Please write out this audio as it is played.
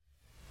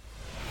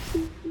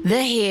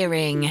The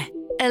Hearing,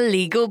 a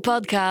legal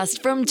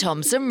podcast from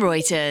Thomson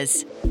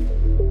Reuters.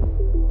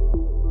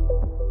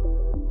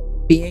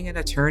 Being an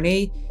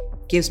attorney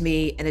gives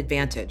me an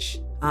advantage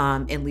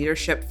in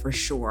leadership for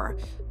sure.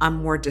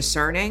 I'm more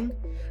discerning.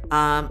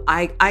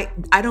 I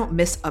don't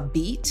miss a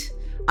beat.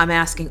 I'm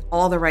asking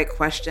all the right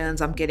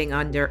questions. I'm getting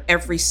under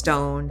every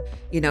stone,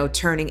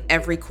 turning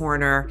every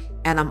corner,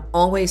 and I'm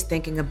always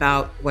thinking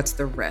about what's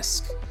the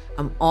risk.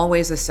 I'm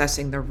always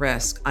assessing the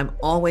risk. I'm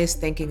always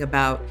thinking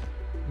about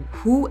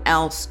who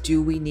else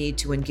do we need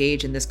to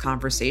engage in this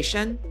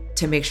conversation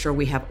to make sure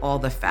we have all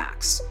the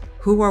facts.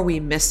 Who are we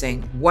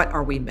missing? What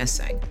are we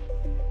missing?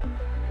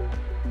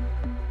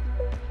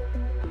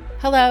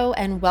 Hello,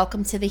 and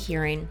welcome to The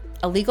Hearing,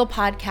 a legal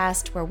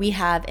podcast where we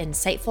have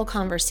insightful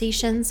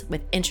conversations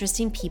with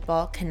interesting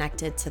people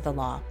connected to the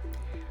law.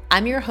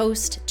 I'm your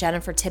host,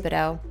 Jennifer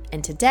Thibodeau,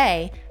 and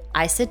today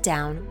I sit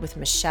down with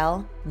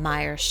Michele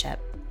Meyer-Shipp.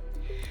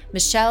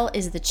 Michele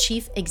is the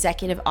Chief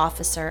Executive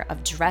Officer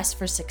of Dress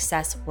for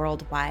Success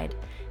Worldwide,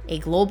 a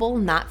global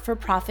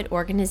not-for-profit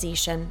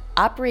organization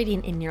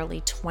operating in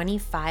nearly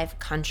 25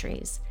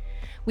 countries.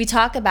 We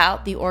talk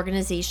about the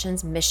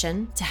organization's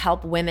mission to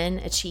help women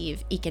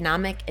achieve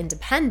economic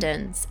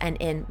independence and,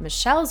 in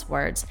Michele's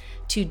words,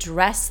 to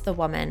dress the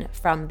woman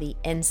from the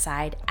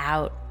inside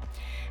out.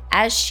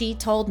 As she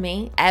told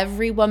me,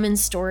 every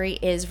woman's story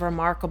is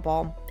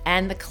remarkable,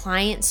 and the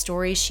client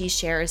stories she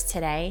shares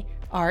today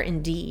are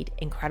indeed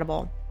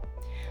incredible.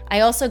 I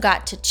also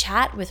got to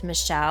chat with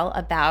Michele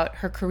about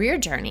her career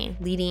journey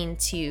leading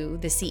to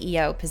the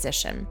CEO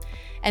position.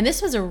 And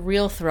this was a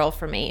real thrill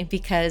for me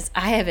because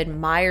I have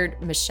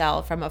admired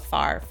Michele from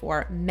afar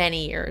for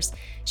many years.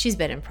 She's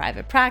been in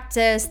private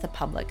practice, the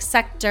public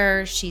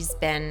sector, she's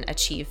been a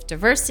chief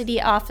diversity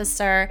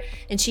officer,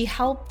 and she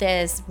held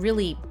this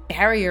really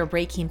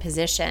barrier-breaking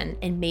position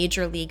in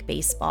Major League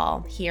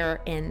Baseball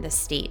here in the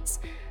States.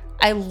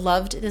 I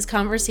loved this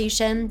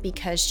conversation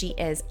because she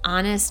is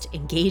honest,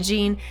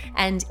 engaging,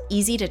 and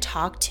easy to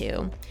talk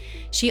to.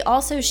 She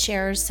also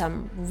shares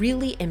some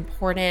really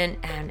important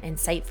and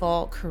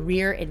insightful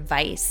career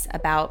advice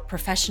about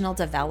professional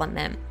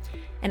development.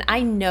 And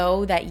I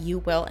know that you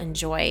will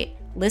enjoy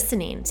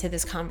listening to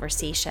this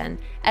conversation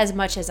as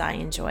much as I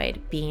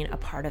enjoyed being a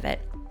part of it.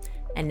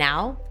 And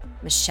now,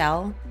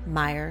 Michele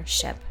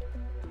Meyer-Shipp.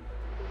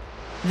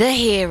 The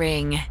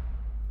Hearing.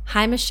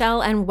 Hi,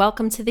 Michele, and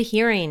welcome to The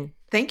Hearing.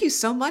 Thank you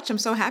so much. I'm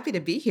so happy to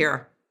be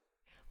here.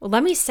 Well,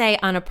 let me say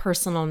on a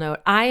personal note,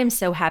 I am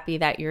so happy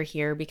that you're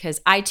here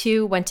because I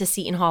too went to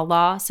Seton Hall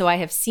Law. So I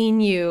have seen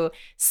you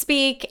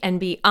speak and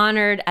be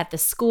honored at the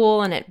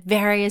school and at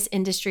various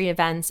industry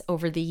events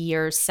over the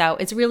years. So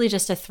it's really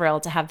just a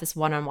thrill to have this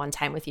one-on-one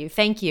time with you.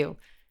 Thank you.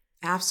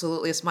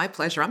 Absolutely. It's my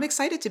pleasure. I'm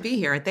excited to be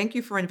here and thank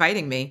you for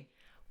inviting me.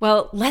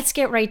 Well, let's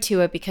get right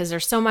to it because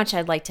there's so much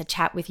I'd like to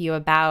chat with you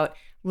about.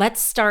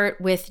 Let's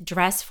start with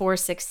Dress for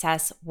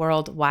Success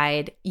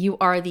Worldwide. You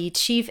are the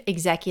Chief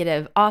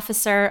Executive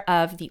Officer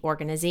of the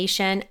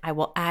organization. I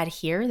will add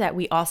here that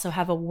we also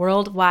have a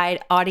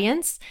worldwide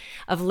audience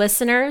of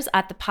listeners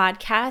at the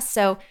podcast.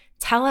 So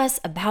tell us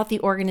about the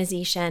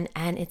organization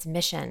and its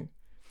mission.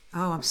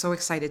 Oh, I'm so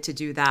excited to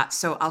do that.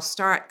 So I'll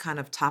start kind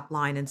of top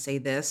line and say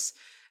this.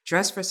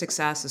 Dress for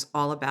Success is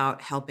all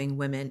about helping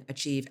women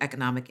achieve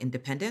economic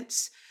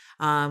independence.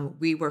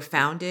 We were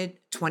founded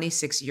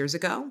 26 years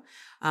ago.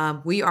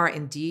 We are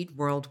indeed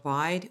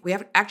worldwide. We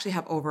actually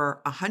have over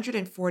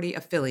 140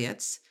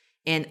 affiliates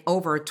in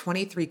over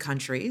 23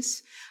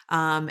 countries.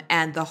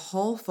 And the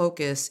whole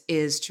focus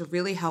is to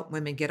really help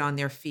women get on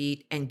their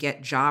feet and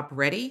get job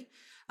ready,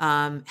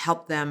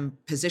 help them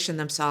position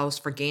themselves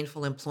for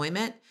gainful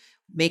employment,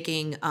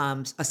 making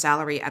a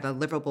salary at a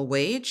livable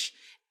wage,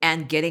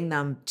 and getting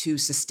them to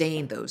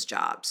sustain those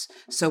jobs.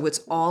 So it's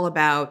all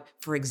about,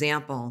 for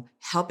example,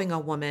 helping a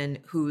woman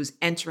who's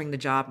entering the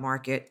job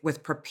market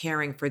with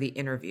preparing for the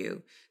interview.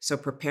 So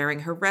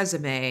preparing her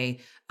resume,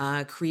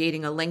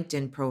 creating a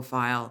LinkedIn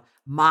profile,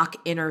 mock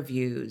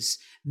interviews,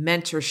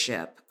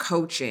 mentorship,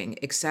 coaching,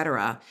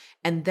 etc.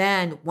 And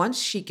then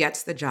once she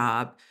gets the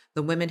job,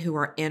 the women who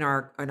are in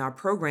our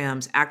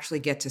programs actually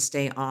get to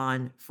stay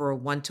on for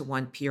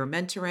one-to-one peer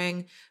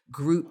mentoring,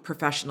 group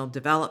professional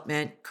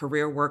development,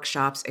 career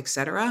workshops,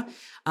 etc.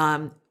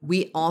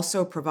 We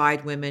also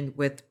provide women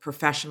with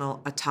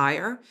professional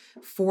attire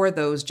for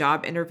those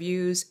job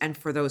interviews and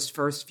for those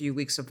first few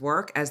weeks of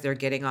work as they're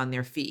getting on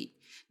their feet.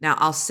 Now,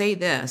 I'll say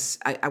this,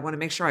 I want to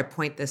make sure I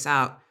point this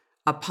out.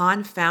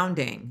 Upon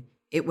founding,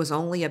 it was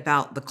only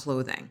about the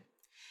clothing.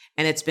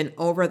 And it's been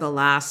over the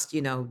last,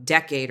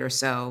 decade or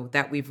so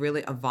that we've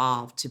really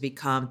evolved to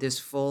become this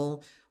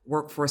full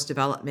workforce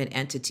development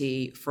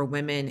entity for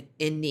women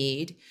in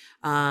need.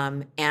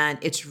 And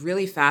it's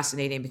really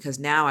fascinating because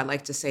now I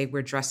like to say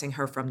we're dressing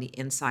her from the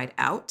inside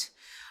out.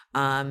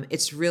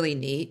 It's really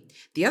neat.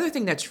 The other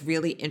thing that's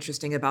really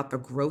interesting about the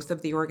growth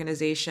of the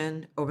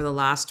organization over the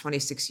last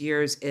 26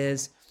 years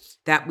is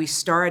that we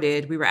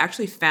were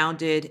actually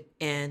founded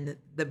in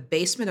the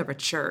basement of a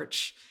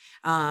church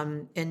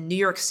in New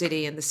York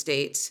City in the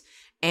States.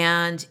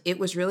 And it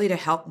was really to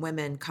help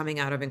women coming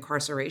out of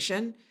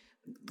incarceration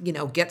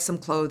get some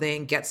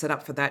clothing, get set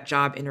up for that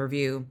job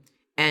interview.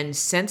 And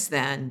since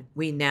then,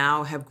 we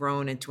now have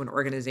grown into an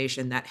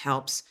organization that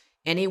helps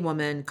any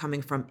woman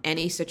coming from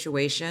any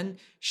situation.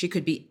 She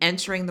could be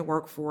entering the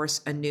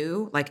workforce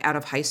anew, like out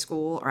of high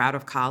school or out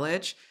of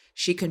college.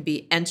 She could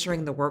be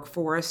entering the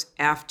workforce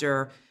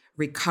after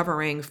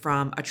recovering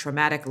from a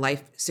traumatic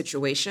life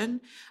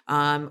situation,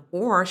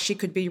 or she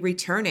could be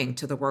returning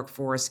to the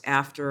workforce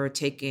after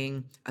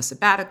taking a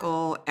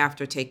sabbatical,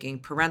 after taking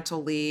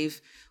parental leave,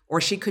 or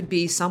she could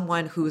be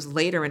someone who's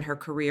later in her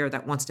career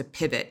that wants to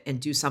pivot and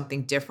do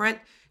something different.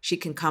 She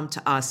can come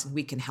to us and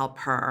we can help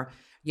her,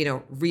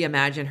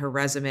 reimagine her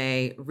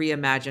resume,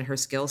 reimagine her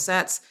skill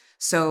sets.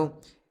 So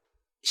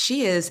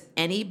she is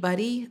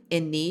anybody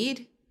in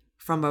need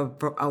from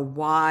a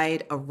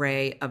wide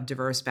array of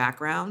diverse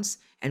backgrounds,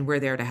 and we're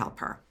there to help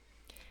her.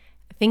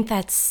 I think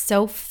that's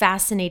so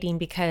fascinating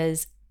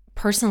because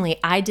personally,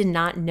 I did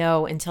not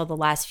know until the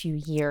last few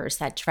years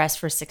that Dress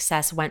for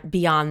Success went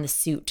beyond the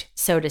suit,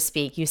 so to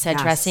speak. You said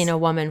dressing a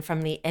woman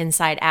from the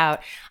inside out.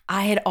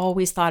 I had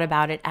always thought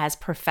about it as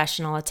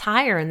professional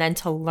attire, and then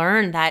to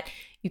learn that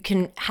you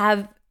can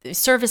have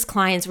service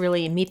clients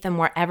really and meet them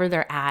wherever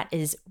they're at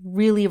is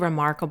really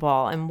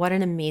remarkable, and what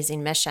an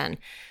amazing mission.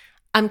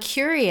 I'm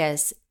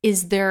curious,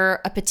 is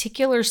there a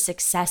particular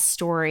success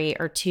story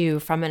or two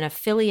from an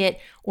affiliate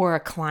or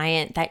a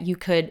client that you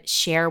could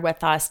share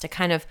with us to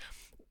kind of,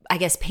 I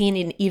guess, paint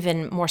an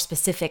even more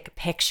specific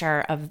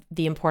picture of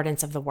the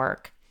importance of the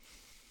work?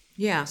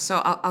 Yeah, so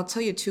I'll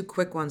tell you two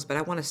quick ones, but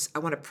I want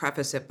to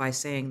preface it by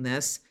saying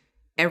this: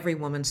 every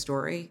woman's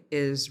story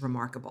is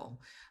remarkable.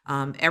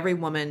 Every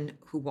woman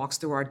who walks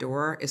through our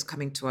door is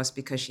coming to us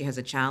because she has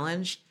a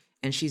challenge,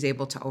 and she's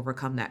able to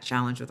overcome that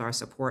challenge with our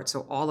support.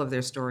 So all of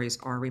their stories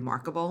are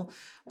remarkable.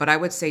 But I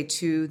would say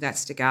two that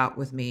stick out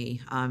with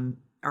me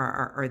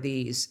are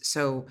these.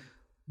 So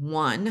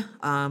one,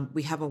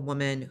 we have a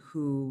woman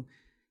who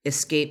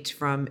escaped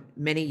from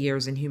many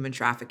years in human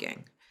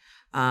trafficking.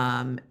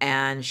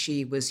 And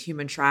she was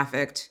human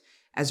trafficked.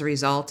 As a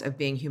result of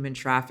being human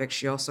trafficked,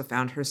 she also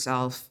found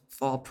herself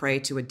fall prey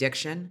to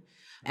addiction.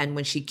 And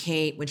when she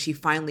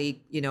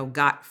finally,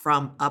 got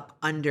from up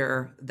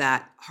under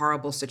that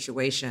horrible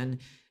situation,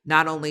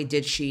 not only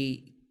did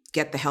she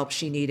get the help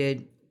she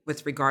needed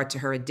with regard to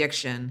her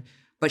addiction,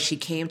 but she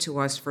came to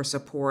us for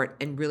support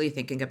and really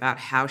thinking about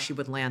how she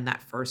would land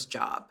that first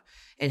job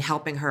and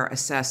helping her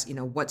assess,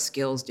 what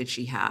skills did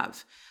she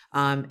have.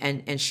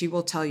 And she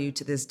will tell you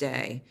to this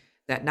day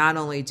that not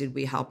only did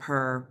we help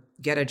her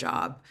get a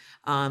job,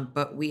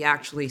 but we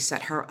actually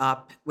set her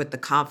up with the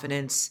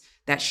confidence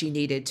that she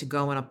needed to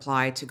go and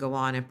apply to go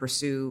on and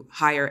pursue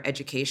higher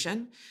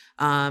education.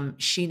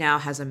 She now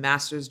has a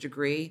master's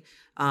degree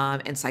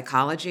in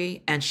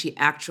psychology, and she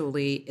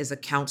actually is a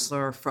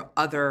counselor for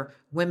other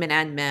women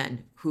and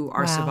men who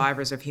are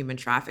survivors of human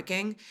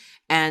trafficking.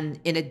 And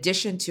in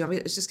addition to,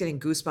 it's just getting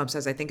goosebumps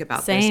as I think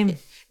about this.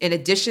 In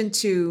addition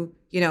to,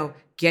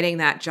 getting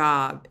that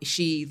job,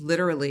 she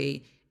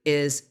literally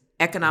is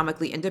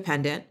economically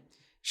independent.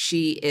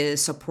 She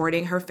is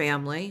supporting her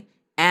family,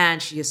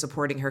 and she is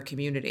supporting her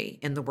community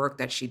in the work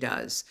that she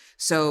does.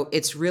 So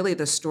it's really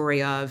the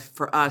story of,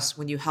 for us,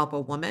 when you help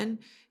a woman,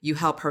 you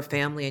help her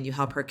family and you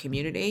help her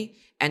community.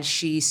 And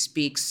she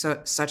speaks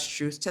such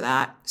truth to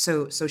that.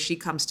 So she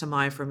comes to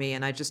mind for me,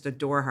 and I just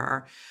adore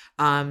her.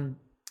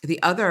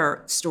 The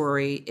other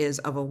story is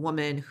of a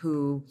woman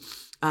who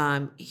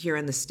here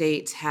in the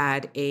States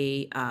had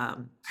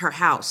her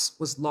house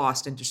was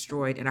lost and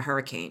destroyed in a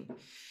hurricane.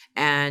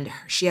 And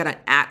she had an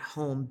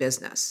at-home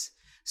business.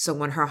 So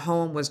when her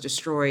home was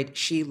destroyed,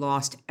 she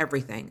lost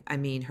everything.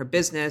 Her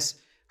business,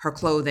 her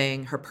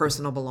clothing, her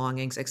personal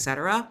belongings,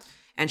 etc.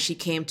 And she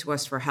came to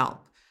us for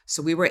help.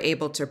 So we were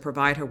able to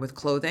provide her with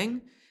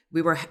clothing.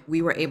 We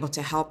were able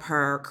to help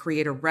her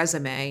create a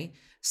resume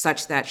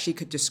such that she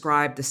could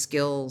describe the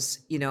skills,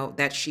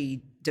 that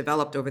she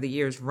developed over the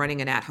years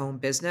running an at-home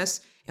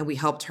business. And we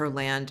helped her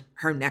land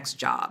her next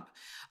job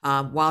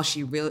while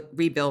she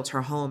rebuilt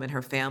her home and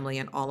her family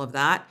and all of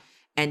that.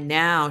 And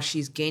now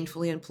she's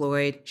gainfully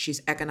employed.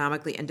 She's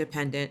economically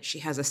independent. She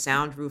has a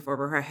sound roof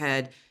over her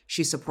head.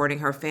 She's supporting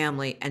her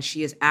family. And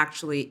she is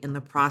actually in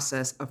the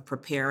process of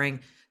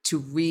preparing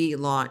to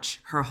relaunch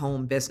her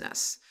home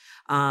business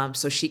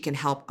so she can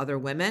help other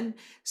women.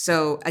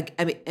 So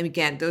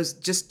again, those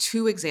just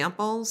two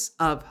examples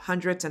of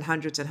hundreds and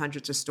hundreds and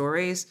hundreds of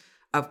stories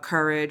of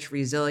courage,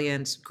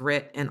 resilience,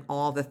 grit, and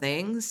all the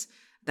things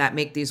that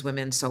make these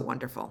women so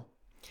wonderful.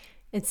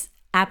 It's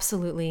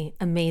absolutely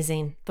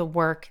amazing, the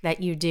work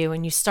that you do.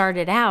 And you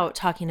started out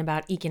talking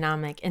about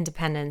economic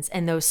independence,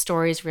 and those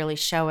stories really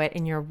show it.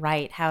 And you're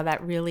right, how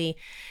that really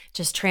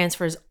just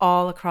transfers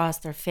all across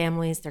their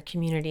families, their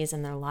communities,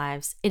 and their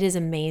lives. It is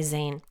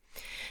amazing.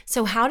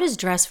 So how does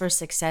Dress for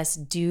Success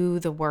do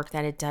the work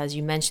that it does?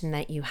 You mentioned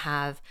that you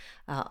have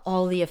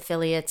all the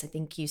affiliates, I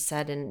think you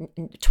said in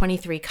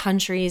 23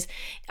 countries.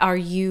 Are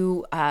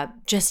you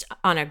just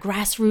on a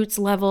grassroots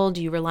level?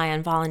 Do you rely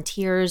on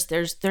volunteers?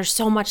 There's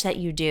so much that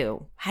you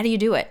do. How do you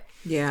do it?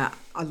 Yeah,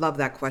 I love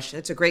that question.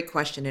 It's a great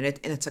question, and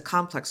it's a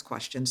complex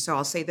question. So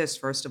I'll say this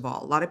first of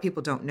all. A lot of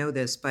people don't know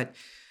this, but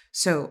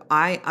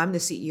I'm the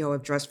CEO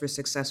of Dress for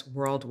Success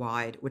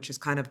Worldwide, which is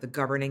kind of the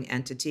governing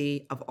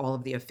entity of all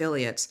of the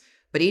affiliates.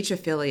 But each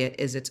affiliate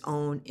is its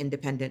own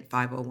independent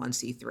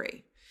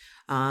 501c3.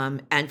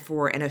 And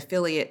for an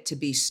affiliate to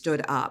be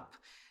stood up,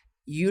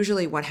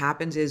 usually what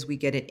happens is we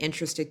get an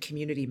interested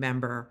community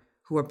member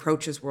who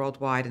approaches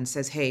Worldwide and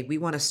says, "Hey, we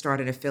want to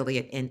start an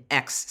affiliate in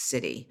X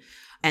city."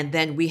 And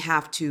then we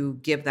have to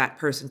give that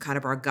person kind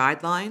of our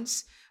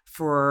guidelines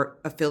for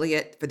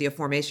the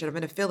formation of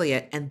an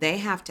affiliate. And they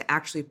have to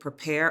actually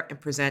prepare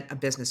and present a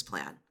business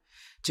plan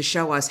to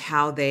show us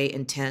how they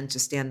intend to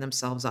stand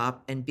themselves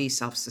up and be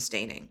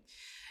self-sustaining.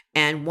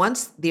 And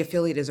once the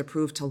affiliate is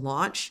approved to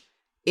launch,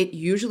 it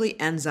usually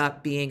ends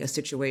up being a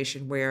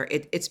situation where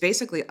it's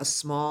basically a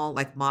small,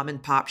 like mom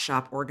and pop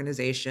shop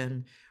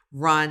organization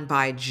run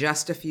by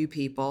just a few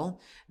people.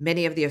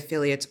 Many of the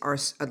affiliates are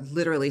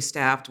literally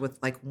staffed with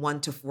like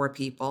 1 to 4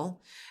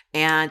 people.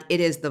 And it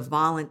is the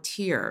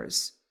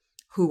volunteers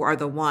who are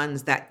the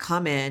ones that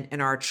come in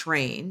and are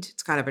trained.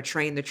 It's kind of a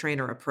train the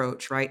trainer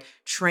approach, right?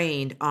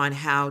 Trained on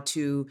how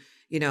to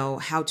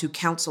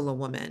counsel a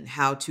woman,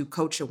 how to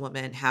coach a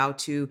woman, how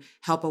to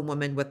help a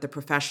woman with the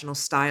professional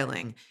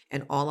styling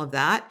and all of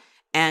that.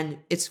 And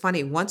it's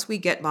funny, once we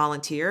get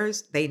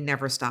volunteers, they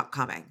never stop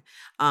coming.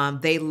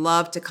 They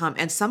love to come.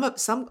 And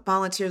some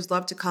volunteers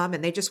love to come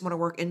and they just want to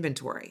work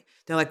inventory.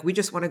 They're like, we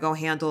just want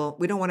to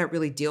we don't want to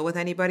really deal with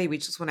anybody. We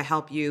just want to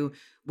help you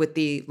with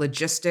the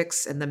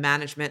logistics and the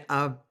management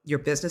of your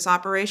business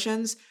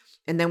operations.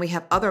 And then we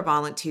have other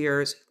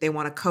volunteers, they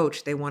want to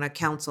coach, they want to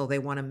counsel, they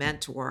want to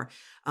mentor.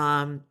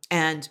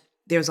 And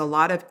there's a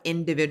lot of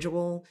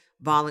individual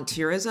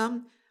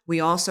volunteerism. We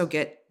also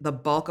get the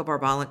bulk of our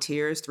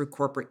volunteers through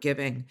corporate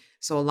giving.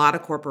 So a lot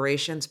of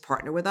corporations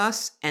partner with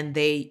us and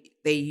they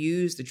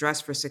use the Dress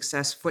for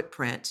Success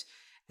footprint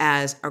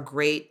as a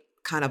great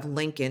kind of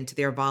link into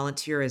their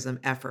volunteerism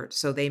effort.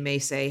 So they may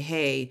say,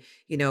 hey,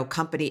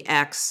 company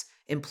X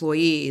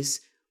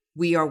employees,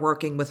 we are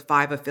working with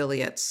 5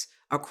 affiliates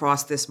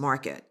across this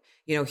market.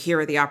 Here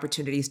are the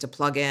opportunities to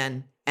plug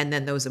in, and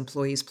then those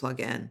employees plug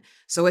in.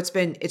 So it's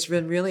been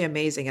really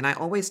amazing. And I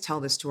always tell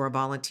this to our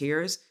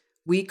volunteers,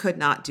 we could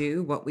not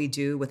do what we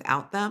do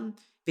without them,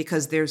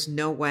 because there's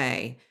no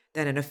way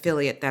that an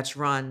affiliate that's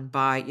run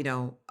by,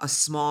 a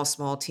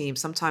small team,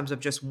 sometimes of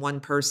just one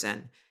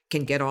person,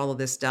 can get all of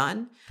this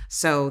done.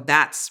 So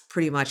that's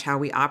pretty much how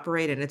we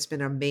operate. And it's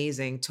been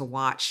amazing to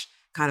watch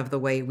kind of the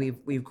way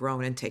we've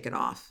grown and taken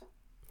off.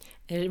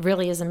 It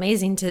really is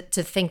amazing to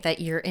think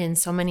that you're in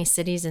so many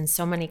cities and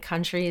so many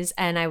countries.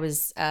 And I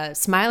was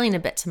smiling a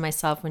bit to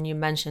myself when you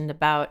mentioned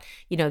about,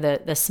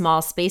 the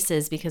small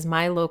spaces, because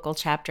my local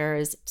chapter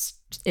is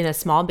in a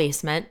small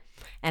basement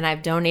and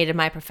I've donated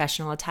my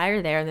professional attire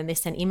there. And then they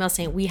send emails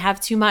saying, we have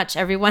too much.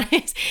 Everyone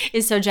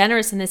is so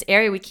generous in this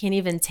area. We can't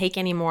even take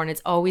any more. And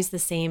it's always the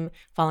same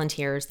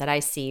volunteers that I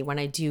see when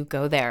I do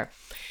go there.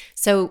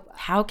 So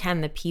how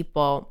can the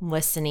people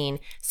listening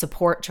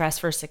support Dress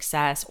for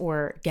Success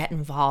or get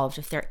involved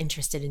if they're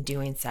interested in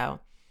doing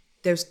so?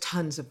 There's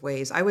tons of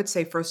ways. I would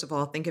say, first of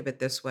all, think of it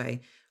this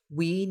way.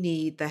 We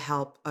need the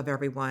help of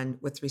everyone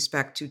with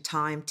respect to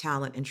time,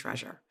 talent, and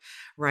treasure,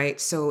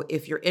 right? So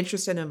if you're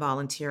interested in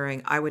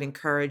volunteering, I would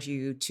encourage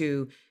you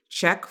to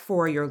check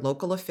for your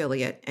local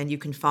affiliate, and you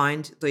can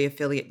find the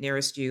affiliate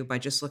nearest you by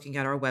just looking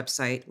at our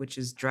website, which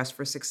is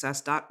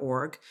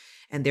dressforsuccess.org,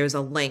 and there's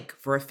a link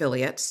for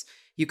affiliates.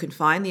 You can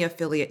find the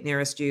affiliate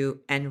nearest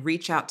you and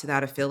reach out to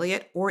that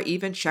affiliate, or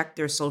even check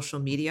their social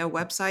media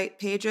website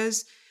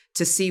pages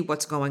to see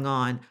what's going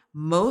on.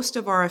 Most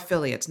of our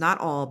affiliates, not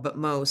all, but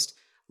most,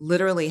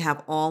 literally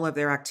have all of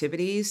their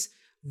activities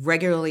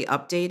regularly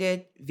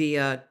updated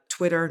via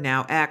Twitter,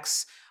 now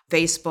X,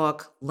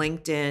 Facebook,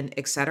 LinkedIn,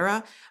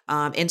 etc.,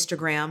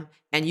 Instagram.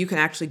 And you can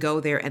actually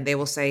go there and they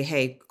will say,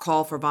 hey,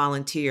 call for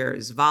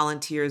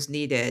volunteers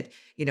needed,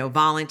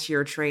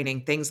 volunteer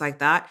training, things like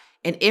that.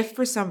 And if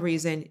for some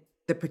reason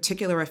the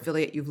particular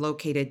affiliate you've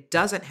located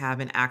doesn't have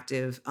an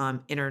active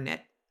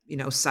internet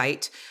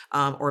site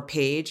or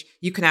page,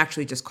 you can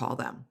actually just call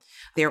them.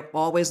 They're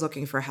always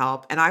looking for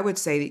help. And I would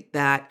say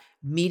that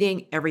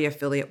meeting every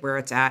affiliate where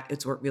it's at,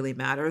 it's what really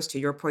matters. To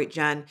your point,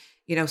 Jen,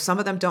 some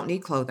of them don't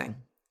need clothing.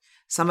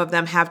 Some of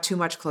them have too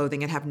much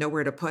clothing and have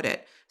nowhere to put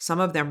it. Some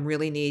of them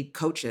really need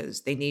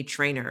coaches. They need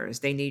trainers.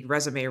 They need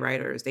resume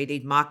writers. They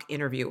need mock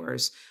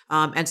interviewers.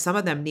 And some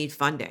of them need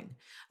funding.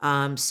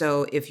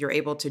 So if you're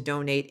able to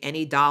donate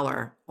any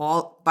dollar,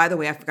 by the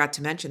way, I forgot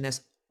to mention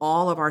this,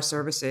 all of our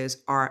services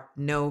are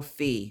no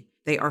fee.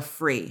 They are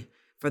free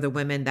for the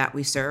women that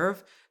we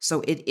serve.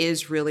 So it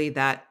is really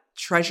that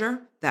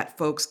treasure that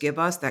folks give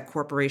us, that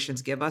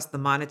corporations give us, the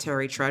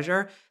monetary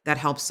treasure that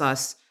helps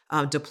us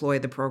deploy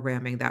the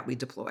programming that we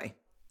deploy.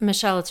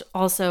 Michele, it's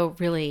also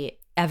really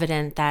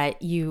evident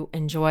that you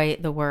enjoy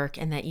the work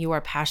and that you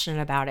are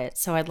passionate about it.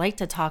 So I'd like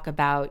to talk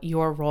about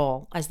your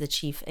role as the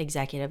Chief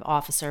Executive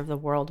Officer of the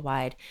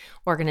Worldwide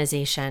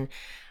organization.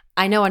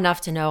 I know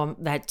enough to know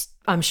that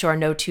I'm sure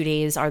no 2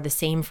 days are the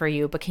same for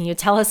you, but can you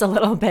tell us a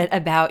little bit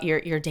about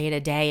your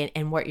day-to-day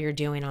and what you're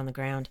doing on the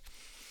ground?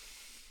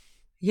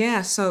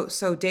 Yeah,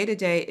 so day to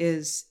day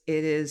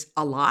is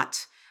a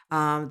lot.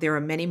 There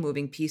are many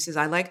moving pieces.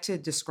 I like to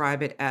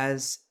describe it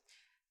as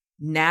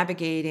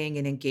navigating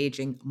and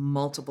engaging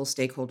multiple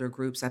stakeholder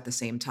groups at the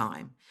same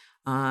time.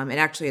 And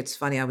actually, it's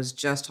funny. I was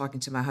just talking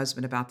to my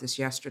husband about this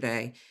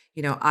yesterday.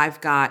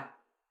 I've got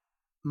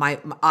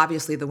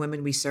obviously the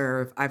women we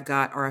serve. I've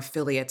got our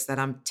affiliates that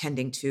I'm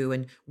tending to,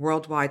 and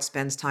Worldwide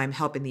spends time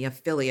helping the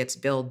affiliates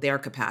build their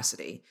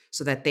capacity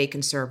so that they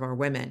can serve our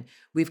women.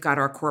 We've got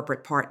our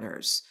corporate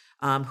partners.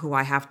 Who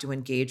I have to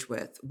engage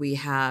with. We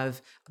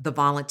have the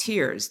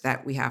volunteers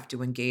that we have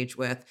to engage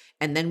with.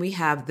 And then we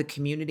have the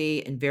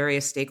community and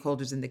various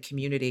stakeholders in the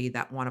community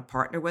that want to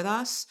partner with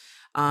us.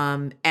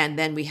 And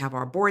then we have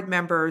our board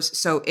members.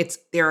 So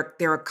there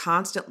are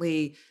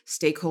constantly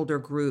stakeholder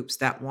groups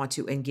that want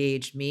to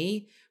engage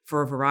me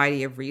for a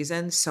variety of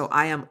reasons. So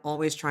I am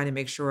always trying to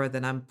make sure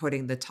that I'm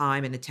putting the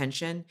time and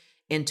attention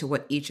into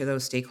what each of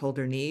those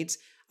stakeholder needs.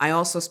 I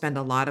also spend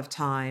a lot of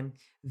time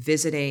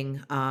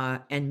visiting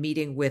and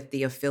meeting with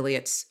the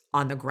affiliates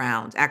on the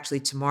ground.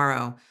 Actually,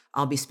 tomorrow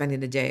I'll be spending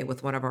the day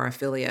with one of our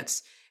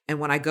affiliates. And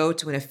when I go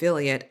to an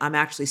affiliate, I'm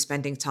actually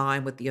spending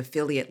time with the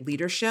affiliate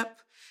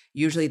leadership,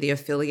 usually the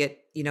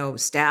affiliate,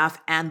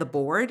 staff and the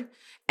board.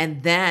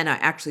 And then I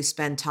actually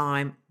spend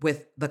time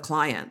with the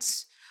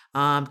clients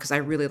because I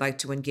really like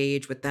to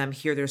engage with them,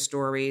 hear their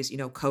stories,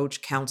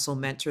 coach, counsel,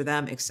 mentor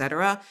them,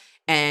 etc.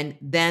 And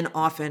then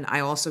often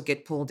I also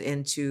get pulled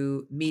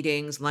into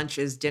meetings,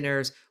 lunches,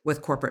 dinners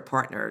with corporate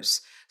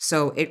partners.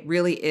 So it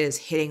really is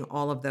hitting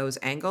all of those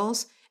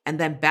angles. And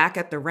then back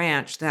at the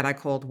ranch that I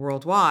called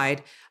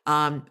Worldwide,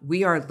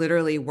 we are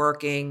literally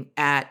working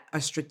at a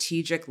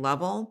strategic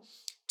level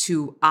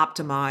to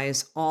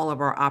optimize all of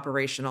our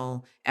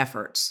operational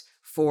efforts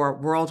for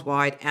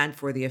Worldwide and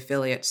for the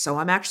affiliates. So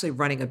I'm actually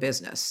running a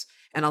business.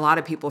 And a lot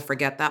of people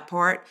forget that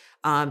part.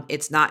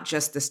 It's not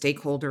just the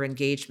stakeholder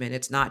engagement.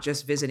 It's not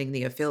just visiting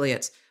the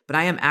affiliates, but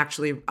I am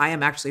actually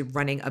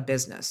running a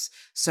business.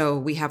 So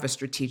we have a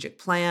strategic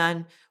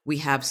plan. We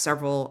have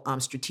several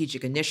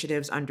strategic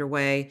initiatives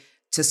underway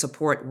to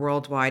support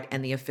Worldwide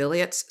and the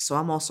affiliates. So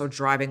I'm also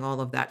driving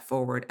all of that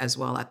forward as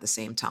well at the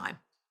same time.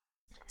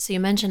 So you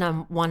mentioned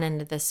on one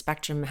end of the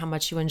spectrum how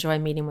much you enjoy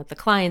meeting with the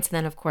clients, and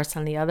then of course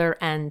on the other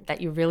end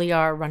that you really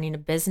are running a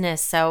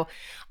business. So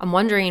I'm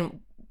wondering,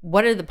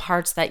 what are the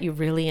parts that you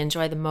really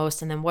enjoy the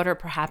most, and then what are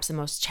perhaps the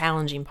most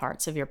challenging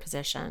parts of your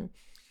position?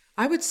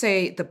 I would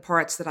say the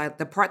part that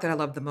I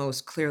love the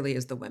most clearly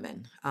is the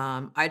women.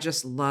 I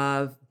just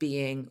love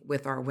being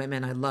with our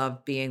women. I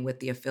love being with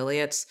the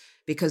affiliates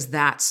because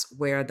that's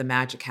where the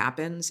magic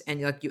happens, and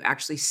you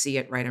actually see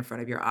it right in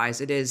front of your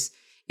eyes. It is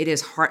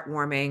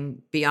heartwarming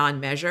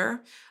beyond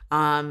measure.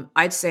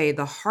 I'd say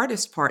the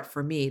hardest part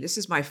for me. This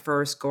is my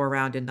first go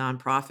around in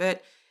nonprofit,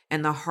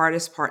 and the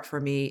hardest part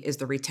for me is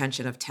the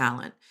retention of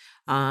talent.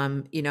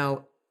 Um, you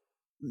know,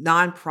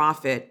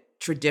 Nonprofit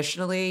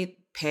traditionally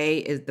pay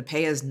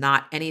is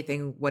not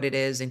anything what it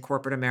is in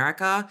corporate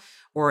America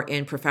or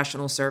in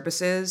professional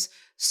services.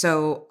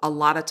 So a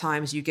lot of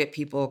times you get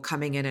people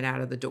coming in and out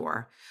of the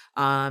door.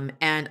 And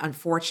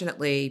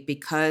unfortunately,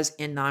 because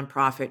in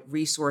nonprofit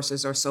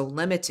resources are so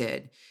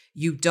limited,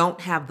 you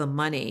don't have the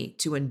money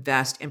to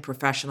invest in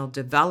professional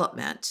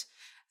development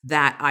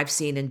that I've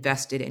seen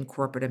invested in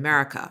corporate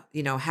America.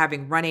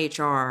 Having run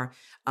HR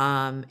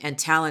and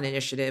talent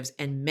initiatives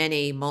in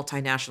many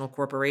multinational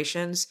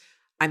corporations,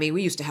 I mean,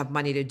 we used to have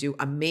money to do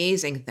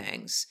amazing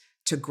things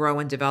to grow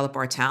and develop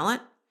our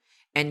talent.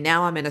 And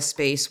now I'm in a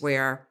space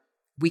where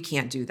we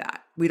can't do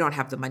that. We don't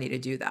have the money to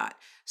do that.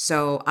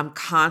 So I'm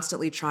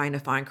constantly trying to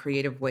find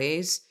creative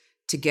ways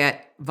to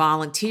get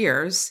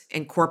volunteers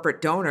and corporate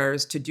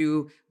donors to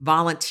do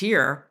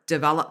volunteer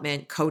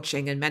development,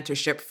 coaching, and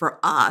mentorship for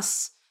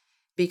us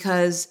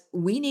because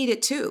we need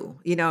it too,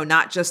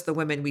 not just the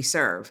women we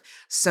serve.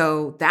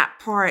 So that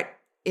part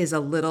is a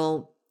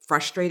little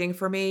frustrating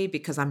for me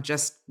because I'm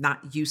just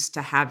not used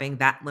to having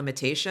that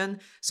limitation.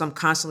 So I'm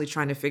constantly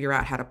trying to figure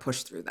out how to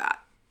push through that.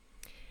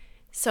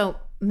 So,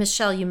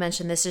 Michelle, you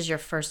mentioned this is your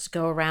first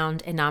go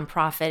around in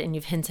nonprofit, and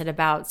you've hinted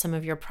about some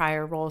of your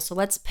prior roles. So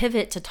let's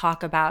pivot to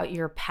talk about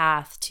your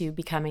path to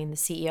becoming the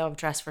CEO of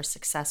Dress for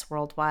Success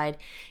Worldwide.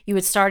 You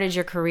had started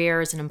your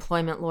career as an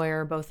employment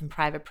lawyer, both in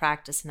private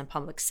practice and the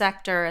public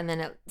sector. And then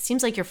it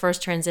seems like your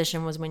first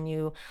transition was when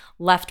you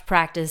left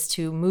practice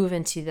to move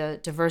into the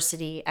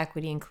diversity,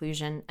 equity,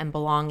 inclusion, and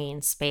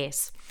belonging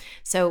space.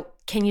 So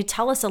can you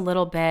tell us a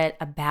little bit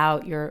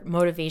about your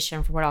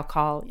motivation for what I'll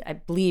call, I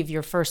believe,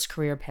 your first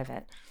career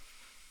pivot?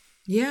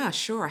 Yeah,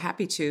 sure.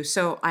 Happy to.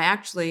 So I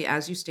actually,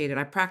 as you stated,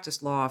 I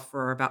practiced law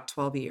for about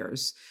 12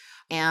 years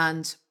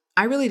and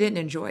I really didn't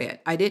enjoy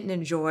it. I didn't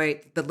enjoy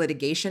the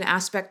litigation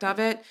aspect of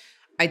it.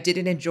 I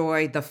didn't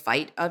enjoy the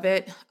fight of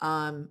it.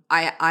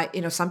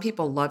 Some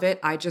people love it.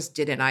 I just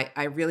didn't.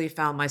 I really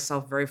found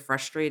myself very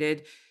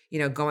frustrated,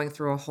 going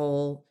through a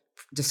whole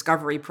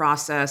discovery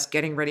process,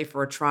 getting ready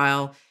for a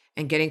trial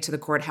and getting to the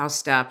courthouse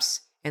steps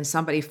and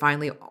somebody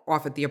finally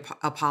offered the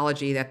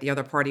apology that the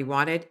other party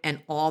wanted,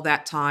 and all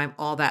that time,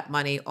 all that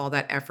money, all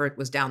that effort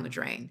was down the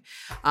drain.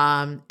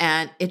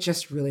 And it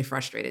just really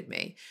frustrated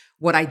me.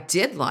 What I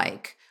did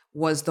like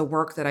was the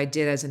work that I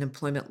did as an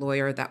employment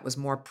lawyer that was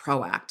more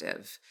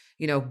proactive,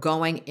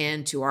 going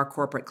into our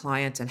corporate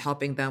clients and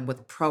helping them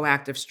with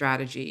proactive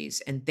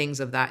strategies and things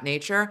of that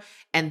nature.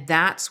 And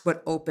that's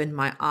what opened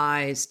my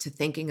eyes to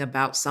thinking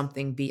about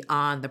something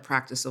beyond the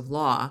practice of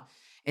law.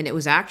 And it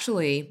was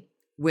actually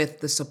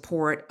with the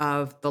support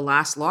of the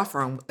last law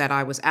firm that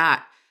I was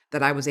at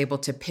that I was able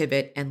to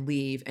pivot and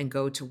leave and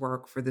go to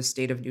work for the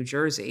state of New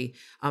Jersey,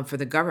 for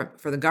the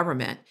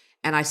government.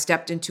 And I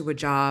stepped into a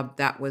job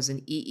that was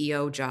an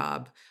EEO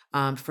job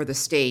for the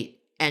state.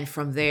 And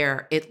from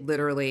there, it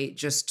literally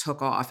just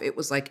took off. It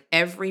was like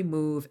every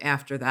move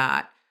after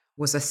that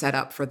was a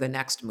setup for the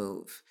next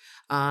move.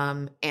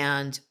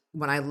 And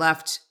when I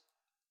left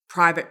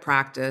private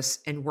practice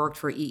and worked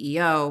for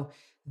EEO,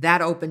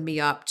 that opened me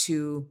up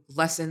to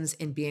lessons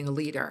in being a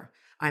leader.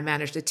 I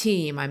managed a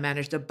team. I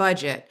managed a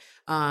budget.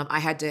 I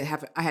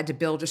had to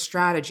build a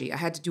strategy. I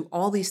had to do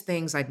all these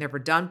things I'd never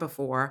done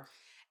before.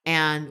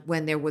 And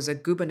when there was a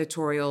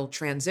gubernatorial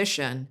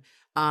transition,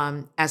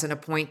 as an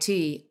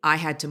appointee, I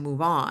had to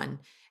move on.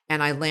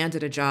 And I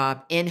landed a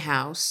job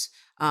in-house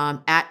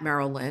at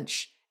Merrill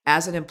Lynch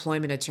as an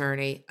employment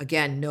attorney.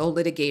 Again, no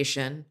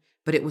litigation,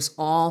 but it was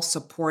all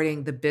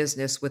supporting the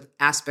business with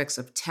aspects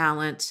of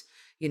talent,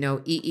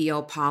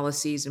 EEO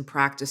policies and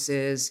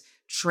practices,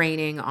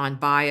 training on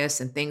bias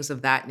and things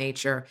of that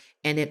nature.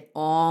 And it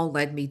all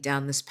led me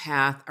down this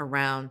path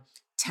around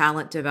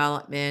talent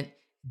development,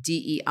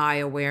 DEI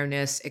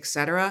awareness, et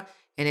cetera.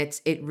 And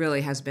it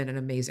really has been an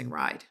amazing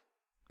ride.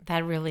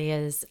 That really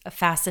is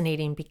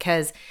fascinating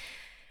because,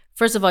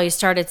 first of all, you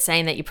started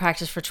saying that you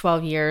practiced for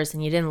 12 years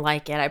and you didn't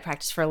like it. I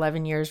practiced for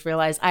 11 years,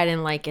 realized I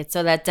didn't like it.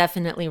 So that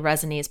definitely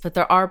resonates. But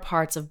there are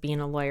parts of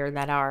being a lawyer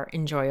that are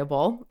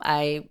enjoyable.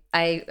 I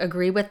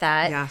agree with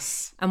that.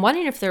 Yes. I'm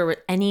wondering if there were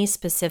any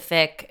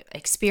specific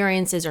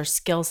experiences or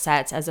skill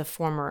sets as a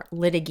former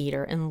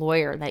litigator and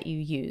lawyer that you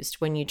used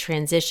when you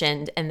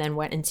transitioned and then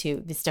went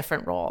into this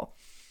different role.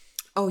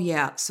 Oh,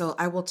 yeah. So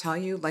I will tell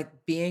you,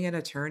 like, being an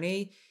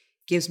attorney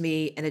gives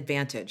me an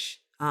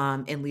advantage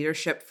in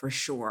leadership for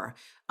sure.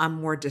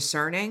 I'm more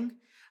discerning.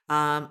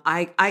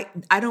 I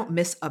don't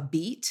miss a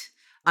beat.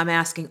 I'm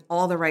asking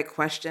all the right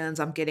questions.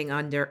 I'm getting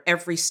under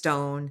every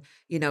stone,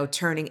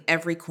 turning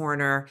every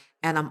corner.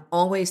 And I'm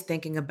always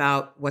thinking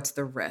about what's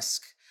the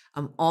risk.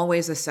 I'm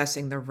always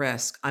assessing the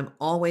risk. I'm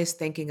always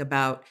thinking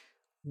about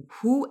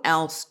who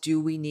else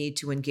do we need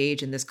to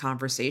engage in this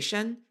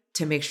conversation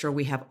to make sure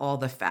we have all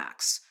the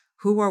facts.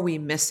 Who are we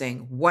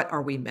missing? What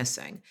are we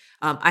missing?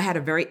 I had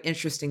a very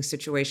interesting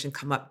situation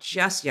come up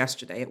just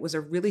yesterday. It was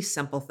a really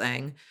simple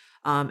thing.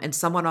 And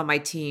someone on my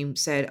team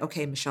said,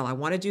 okay, Michele, I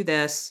want to do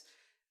this.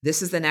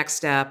 This is the next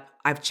step.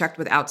 I've checked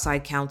with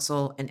outside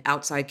counsel and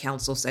outside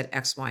counsel said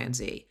X, Y, and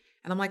Z.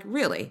 And I'm like,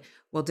 really?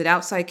 Well, did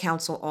outside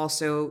counsel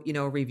also,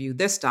 review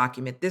this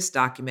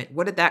document?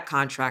 What did that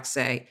contract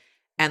say?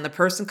 And the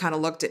person kind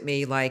of looked at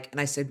me and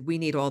I said, we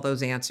need all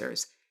those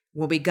answers.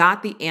 When we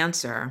got the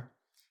answer,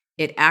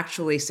 it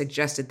actually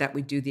suggested that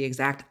we do the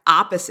exact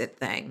opposite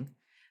thing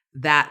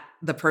that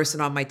the person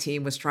on my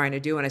team was trying to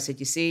do. And I said,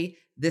 you see,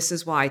 this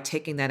is why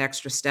taking that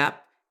extra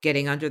step,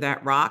 getting under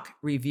that rock,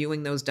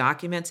 reviewing those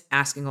documents,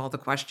 asking all the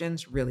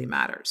questions really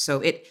matters.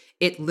 So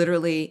it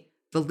literally,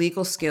 the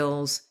legal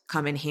skills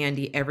come in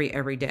handy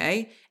every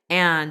day.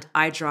 And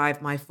I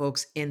drive my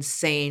folks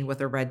insane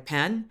with a red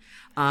pen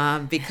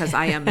because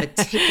I am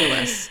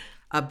meticulous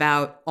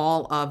about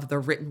all of the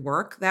written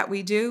work that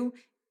we do.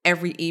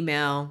 Every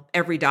email,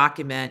 every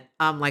document,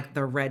 I'm like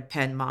the red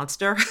pen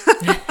monster.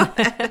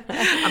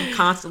 I'm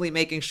constantly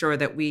making sure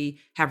that we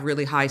have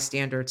really high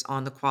standards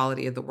on the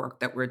quality of the work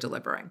that we're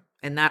delivering.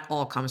 And that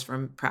all comes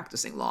from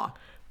practicing law.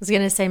 I was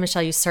going to say,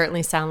 Michele, you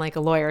certainly sound like a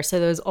lawyer. So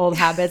those old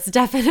habits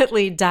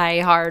definitely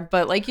die hard.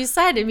 But like you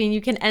said,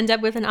 you can end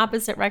up with an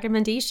opposite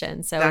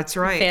recommendation. So that's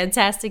right.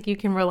 Fantastic. You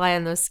can rely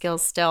on those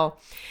skills still.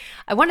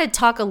 I want to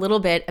talk a little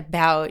bit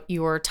about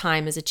your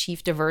time as a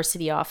chief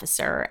diversity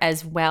officer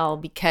as well,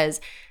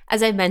 because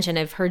as I've mentioned,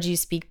 I've heard you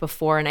speak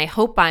before, and I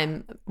hope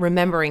I'm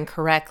remembering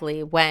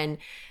correctly when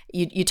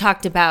you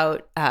talked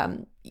about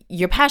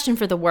your passion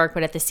for the work,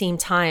 but at the same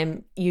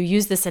time, you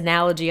used this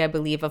analogy, I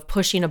believe, of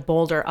pushing a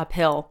boulder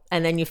uphill,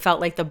 and then you felt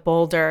like the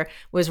boulder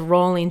was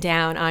rolling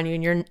down on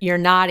you, and you're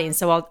nodding.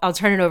 So I'll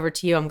turn it over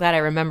to you. I'm glad I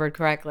remembered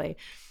correctly.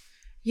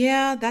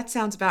 Yeah, that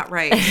sounds about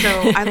right.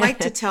 So I like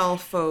to tell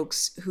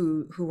folks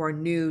who are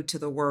new to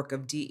the work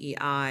of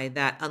DEI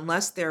that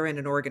unless they're in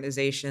an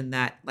organization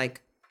that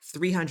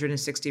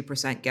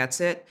 360%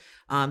 gets it,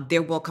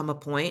 there will come a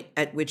point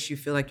at which you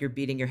feel like you're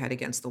beating your head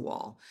against the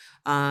wall.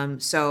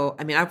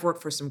 I've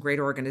worked for some great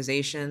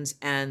organizations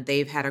and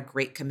they've had a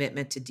great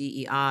commitment to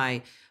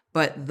DEI,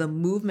 but the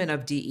movement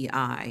of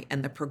DEI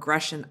and the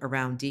progression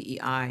around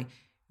DEI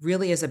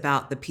really is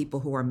about the people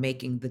who are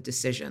making the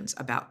decisions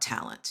about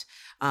talent.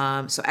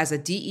 So as a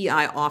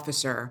DEI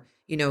officer,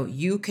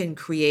 you can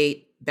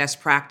create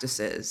best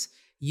practices.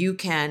 You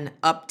can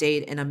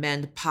update and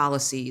amend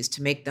policies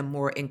to make them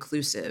more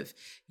inclusive.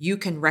 You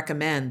can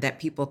recommend that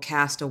people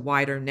cast a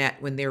wider net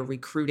when they're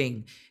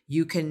recruiting.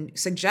 You can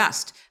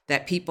suggest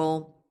that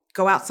people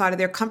go outside of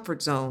their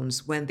comfort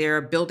zones when they're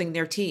building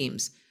their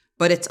teams.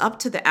 But it's up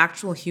to the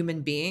actual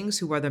human beings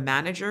who are the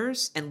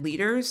managers and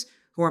leaders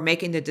who are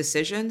making the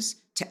decisions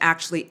to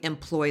actually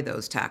employ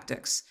those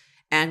tactics.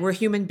 And we're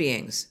human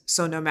beings.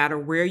 So no matter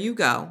where you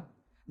go,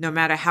 no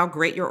matter how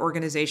great your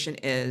organization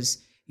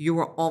is, you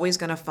are always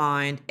going to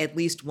find at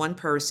least one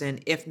person,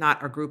 if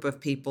not a group of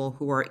people,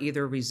 who are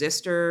either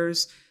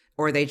resistors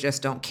or they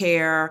just don't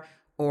care,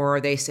 or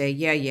they say,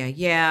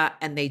 yeah,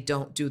 and they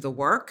don't do the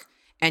work.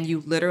 And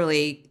you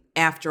literally,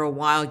 after a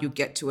while, you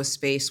get to a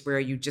space where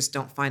you just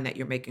don't find that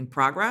you're making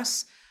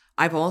progress.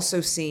 I've also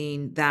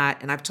seen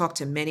that, and I've talked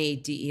to many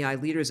DEI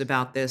leaders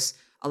about this,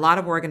 a lot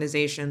of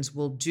organizations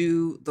will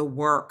do the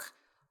work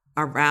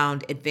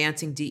around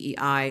advancing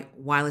DEI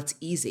while it's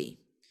easy.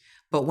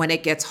 But when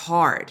it gets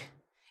hard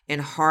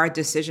and hard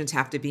decisions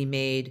have to be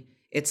made,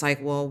 it's like,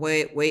 well,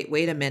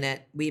 wait a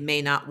minute. We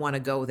may not want to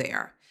go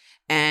there.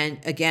 And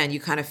again, you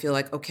kind of feel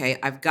like, okay,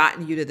 I've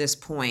gotten you to this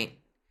point.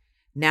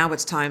 Now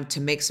it's time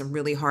to make some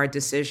really hard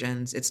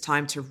decisions. It's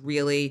time to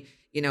really,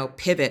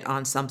 pivot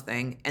on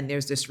something. And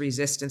there's this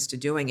resistance to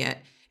doing it.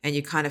 And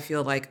you kind of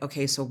feel like,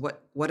 okay, so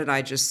what did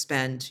I just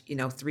spend,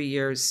 3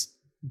 years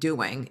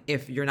doing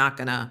if you're not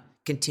going to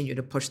continue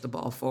to push the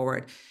ball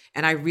forward?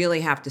 And I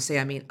really have to say,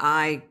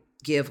 I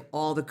give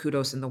all the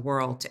kudos in the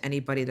world to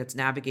anybody that's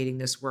navigating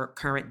this work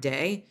current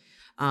day,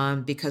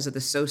 because of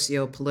the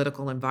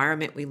socio-political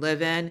environment we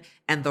live in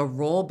and the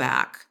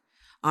rollback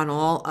on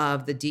all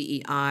of the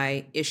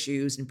DEI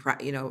issues and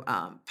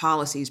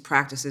policies,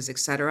 practices, et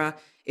cetera.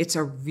 It is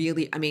a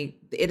really,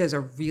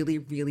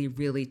 really,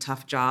 really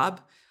tough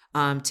job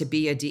to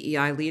be a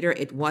DEI leader.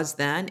 It was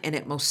then, and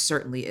it most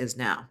certainly is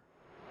now.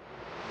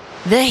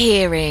 The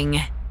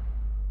Hearing.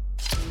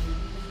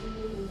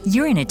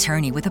 You're an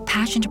attorney with a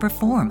passion to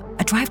perform,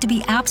 a drive to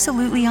be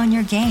absolutely on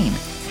your game.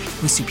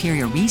 With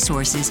superior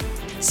resources,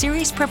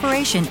 serious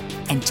preparation,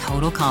 and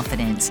total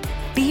confidence.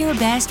 Be your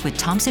best with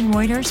Thomson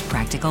Reuters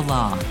Practical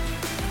Law.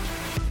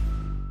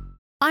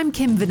 I'm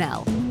Kim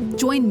Vanell.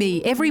 Join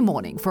me every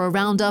morning for a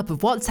roundup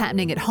of what's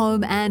happening at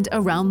home and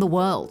around the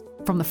world.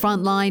 From the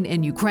front line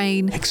in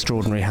Ukraine.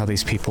 Extraordinary how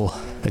these people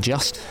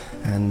adjust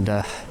and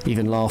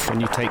even laugh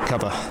when you take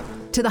cover.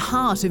 To the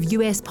heart of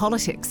US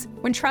politics.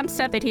 When Trump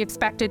said that he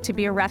expected to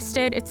be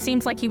arrested, it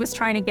seems like he was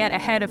trying to get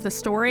ahead of the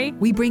story.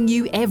 We bring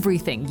you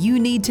everything you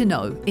need to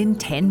know in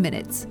 10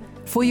 minutes.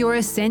 For your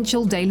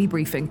essential daily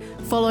briefing,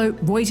 follow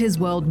Reuters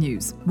World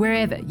News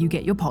wherever you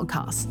get your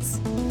podcasts.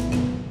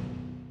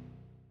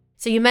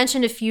 So you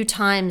mentioned a few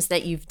times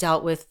that you've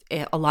dealt with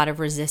a lot of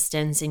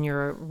resistance in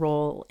your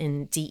role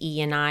in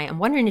DE&I. I'm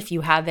wondering if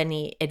you have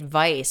any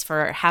advice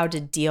for how to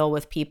deal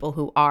with people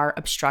who are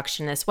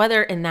obstructionists,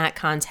 whether in that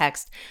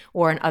context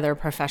or in other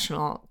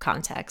professional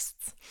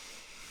contexts.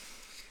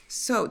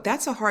 So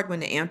that's a hard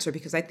one to answer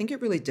because I think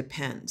it really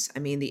depends.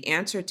 The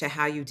answer to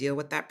how you deal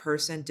with that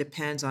person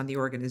depends on the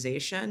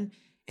organization,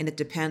 and it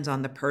depends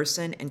on the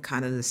person and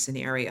kind of the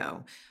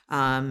scenario.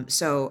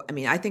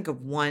 I think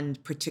of one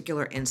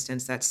particular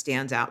instance that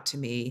stands out to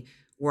me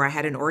where I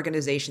had an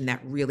organization that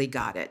really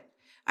got it.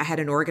 I had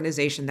an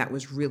organization that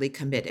was really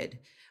committed.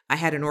 I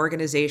had an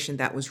organization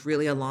that was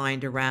really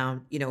aligned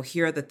around,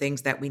 here are the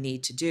things that we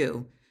need to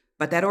do.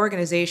 But that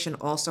organization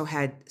also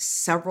had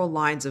several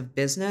lines of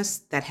business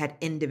that had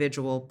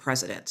individual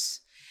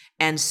presidents.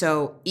 And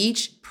so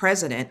each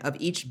president of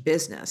each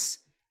business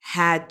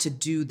had to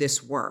do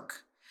this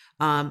work.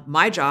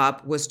 My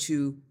job was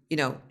to,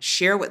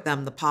 share with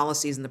them the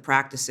policies and the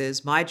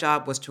practices. My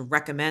job was to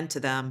recommend to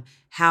them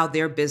how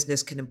their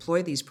business can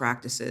employ these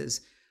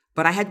practices.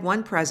 But I had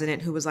one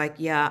president who was like,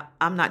 yeah,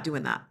 I'm not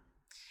doing that.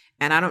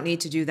 And I don't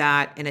need to do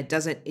that. And it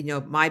doesn't,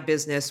 my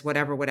business,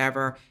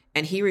 whatever.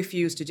 And he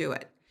refused to do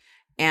it.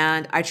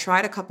 And I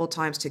tried a couple of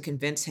times to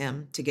convince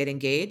him to get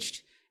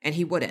engaged, and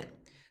he wouldn't.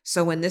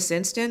 So in this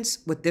instance,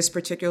 with this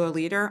particular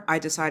leader, I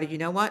decided, you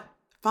know what?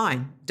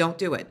 Fine, don't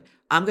do it.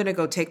 I'm going to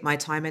go take my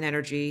time and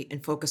energy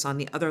and focus on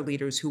the other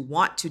leaders who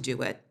want to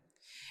do it.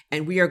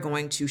 And we are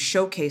going to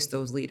showcase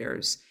those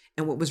leaders.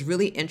 And what was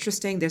really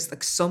interesting, there's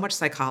so much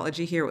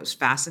psychology here. It was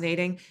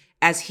fascinating.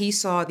 As he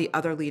saw the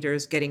other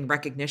leaders getting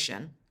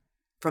recognition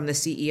from the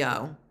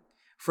CEO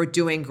for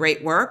doing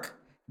great work,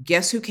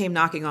 guess who came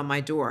knocking on my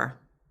door,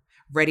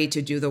 ready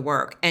to do the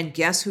work? And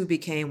guess who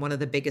became one of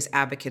the biggest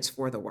advocates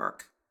for the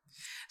work?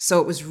 So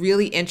it was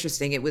really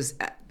interesting.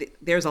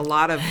 There's a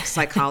lot of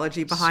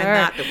psychology behind Sure.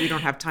 that we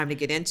don't have time to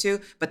get into,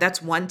 but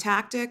that's one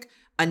tactic.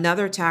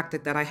 Another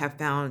tactic that I have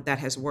found that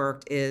has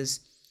worked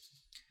is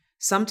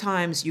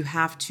sometimes you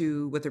have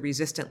to, with a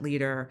resistant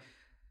leader,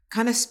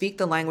 kind of speak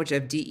the language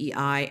of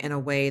DEI in a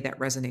way that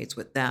resonates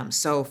with them.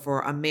 So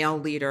for a male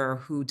leader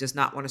who does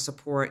not want to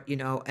support,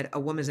 a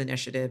women's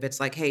initiative,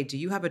 it's like, hey, do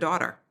you have a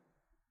daughter?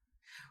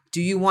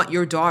 Do you want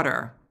your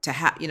daughter to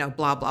have,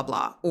 blah, blah,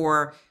 blah.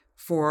 Or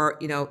for,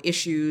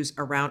 issues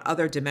around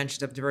other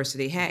dimensions of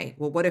diversity, hey,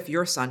 well, what if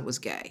your son was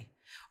gay?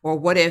 Or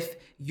what if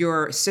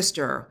your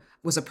sister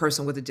was a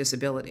person with a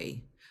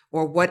disability?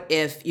 Or what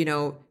if,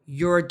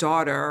 your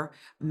daughter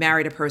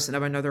married a person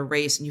of another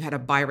race and you had a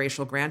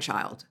biracial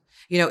grandchild?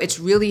 It's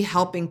really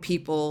helping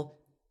people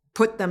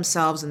put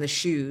themselves in the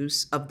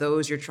shoes of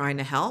those you're trying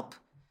to help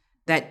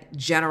that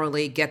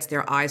generally gets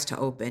their eyes to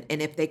open.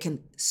 And if they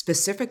can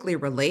specifically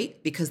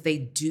relate because they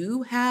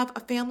do have a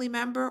family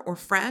member or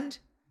friend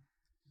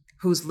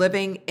who's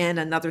living in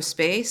another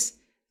space,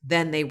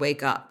 then they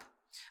wake up.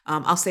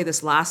 I'll say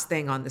this last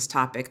thing on this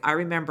topic. I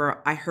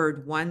remember I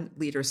heard one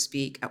leader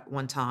speak at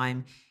one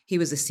time. He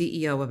was the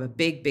CEO of a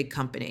big, big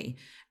company.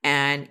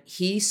 And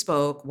he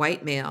spoke,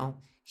 white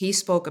male, he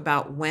spoke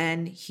about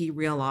when he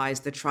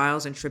realized the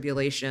trials and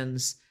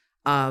tribulations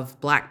of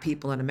Black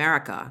people in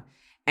America.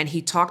 And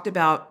he talked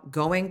about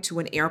going to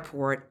an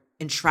airport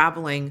and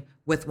traveling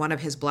with one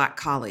of his Black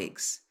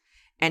colleagues.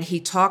 And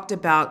he talked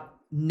about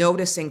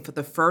noticing for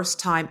the first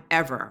time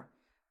ever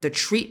the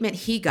treatment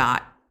he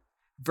got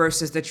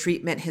versus the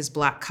treatment his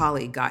Black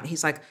colleague got. And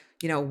he's like,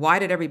 why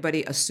did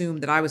everybody assume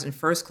that I was in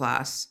first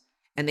class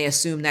and they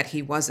assumed that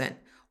he wasn't?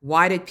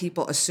 Why did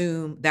people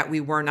assume that we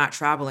were not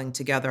traveling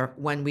together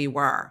when we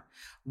were?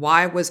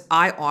 Why was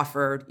I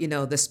offered,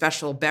 the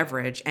special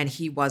beverage and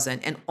he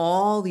wasn't? And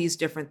all these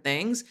different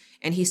things.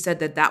 And he said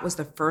that that was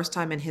the first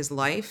time in his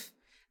life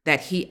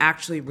that he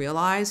actually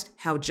realized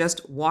how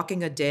just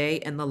walking a day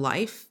in the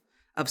life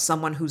of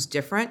someone who's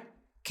different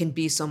can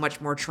be so much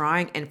more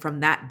trying. And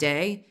from that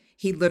day,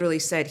 he literally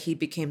said he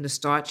became the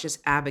staunchest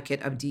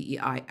advocate of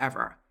DEI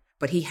ever.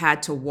 But he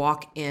had to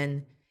walk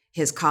in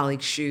his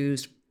colleague's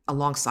shoes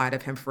alongside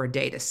of him for a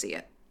day to see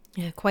it.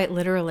 Yeah, quite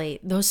literally.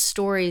 Those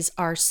stories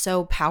are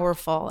so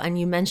powerful. And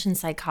you mentioned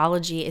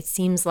psychology. It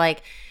seems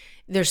like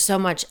there's so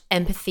much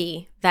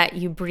empathy that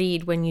you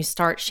breed when you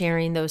start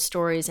sharing those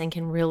stories and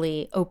can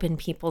really open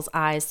people's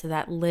eyes to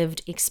that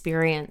lived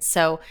experience.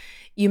 So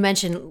you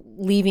mentioned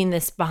leaving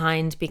this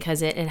behind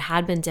because it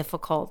had been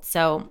difficult.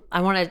 So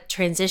I want to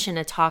transition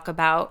to talk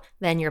about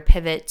then your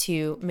pivot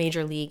to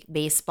Major League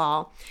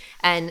Baseball.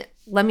 And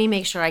let me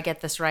make sure I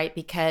get this right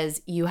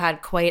because you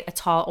had quite a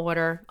tall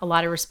order, a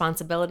lot of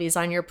responsibilities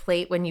on your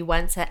plate when you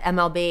went to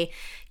MLB.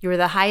 You were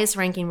the highest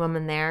ranking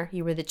woman there.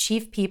 You were the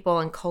chief people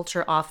and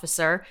culture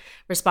officer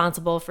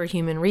responsible for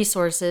human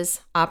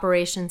resources,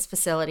 operations,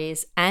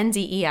 facilities, and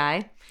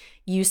DEI.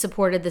 You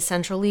supported the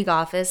Central League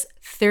office,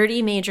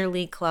 30 major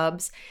league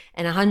clubs,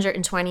 and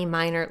 120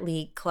 minor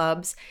league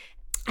clubs.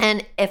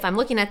 And if I'm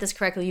looking at this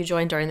correctly, you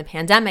joined during the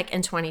pandemic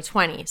in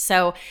 2020.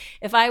 So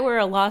if I were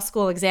a law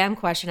school exam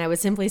question, I would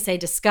simply say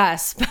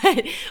discuss,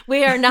 but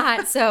we are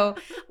not. So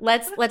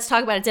let's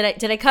talk about it.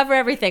 Did I cover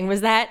everything?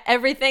 Was that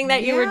everything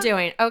that you were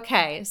doing?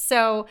 Okay.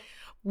 So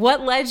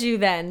what led you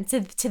then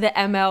to the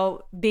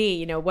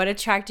MLB? What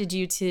attracted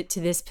you to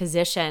this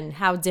position?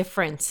 How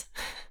different?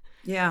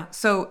 Yeah.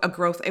 So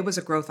it was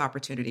a growth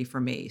opportunity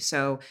for me.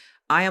 So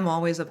I am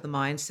always of the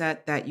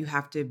mindset that you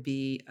have to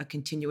be a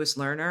continuous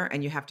learner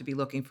and you have to be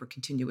looking for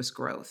continuous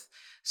growth.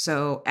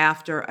 So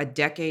after a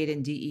decade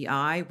in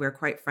DEI, where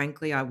quite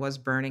frankly, I was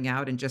burning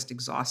out and just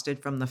exhausted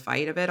from the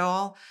fight of it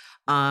all,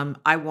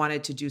 I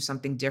wanted to do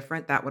something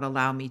different that would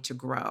allow me to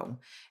grow.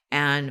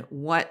 And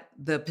what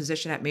the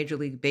position at Major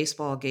League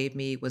Baseball gave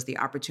me was the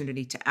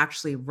opportunity to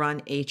actually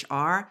run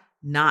HR,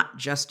 not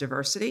just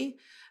diversity.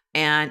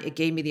 And it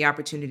gave me the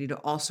opportunity to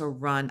also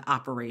run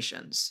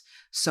operations.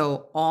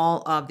 So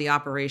all of the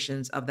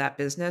operations of that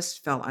business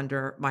fell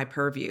under my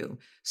purview.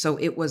 So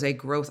it was a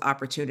growth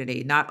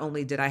opportunity. Not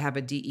only did I have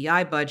a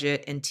DEI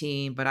budget and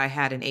team, but I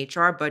had an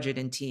HR budget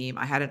and team.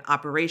 I had an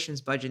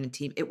operations budget and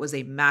team. It was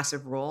a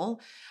massive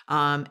role.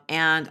 And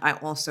I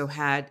also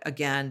had,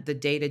 again, the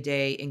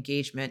day-to-day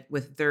engagement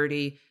with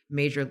 30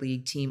 major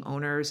league team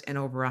owners and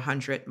over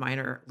 100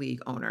 minor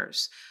league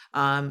owners.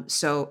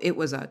 So it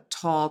was a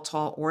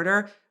tall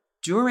order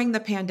during the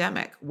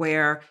pandemic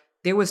where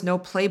there was no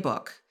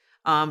playbook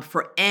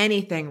for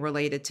anything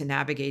related to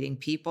navigating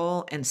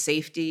people and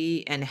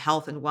safety and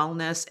health and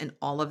wellness and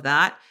all of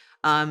that.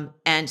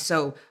 And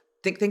so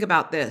think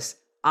about this: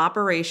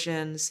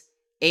 operations,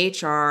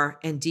 HR,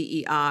 and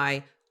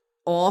DEI,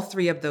 all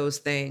three of those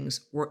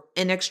things were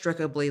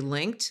inextricably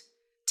linked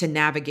to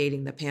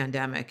navigating the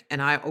pandemic.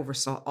 And I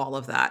oversaw all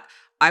of that.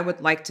 I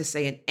would like to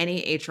say, and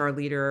any HR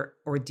leader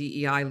or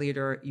DEI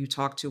leader you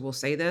talk to will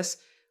say this,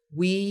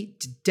 we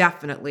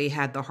definitely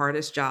had the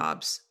hardest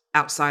jobs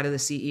outside of the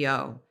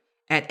CEO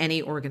at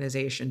any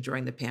organization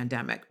during the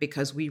pandemic,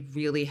 because we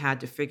really had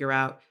to figure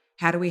out,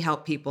 how do we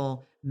help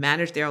people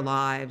manage their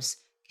lives?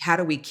 How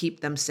do we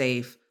keep them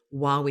safe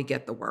while we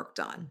get the work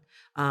done?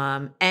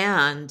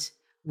 And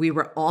we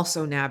were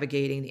also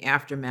navigating the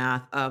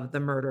aftermath of the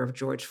murder of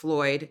George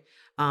Floyd.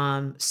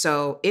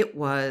 So it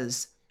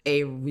was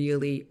a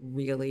really,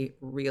 really,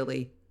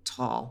 really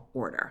tall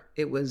order.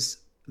 It was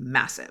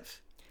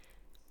massive.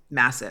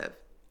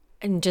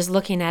 And just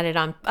looking at it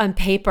on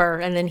paper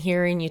and then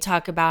hearing you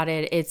talk about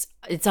it,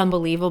 it's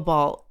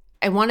unbelievable.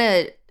 I want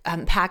to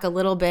unpack a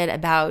little bit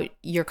about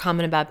your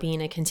comment about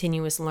being a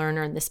continuous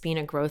learner and this being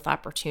a growth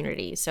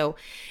opportunity. So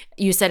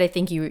you said, I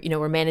think you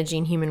were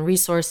managing human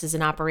resources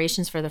and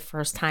operations for the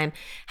first time.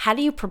 How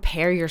do you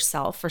prepare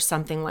yourself for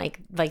something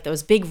like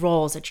those big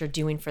roles that you're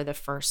doing for the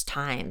first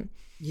time?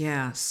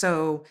 Yeah.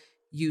 So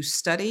you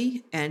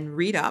study and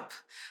read up,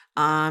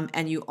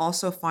 and you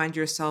also find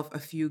yourself a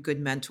few good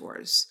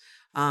mentors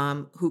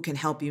who can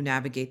help you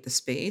navigate the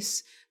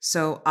space.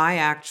 So I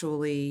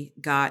actually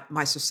got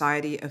my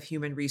Society of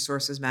Human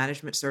Resources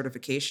Management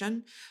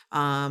certification,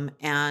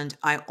 and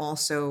I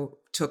also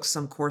took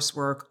some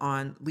coursework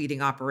on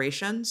leading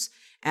operations.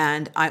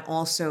 And I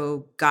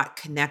also got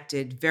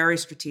connected very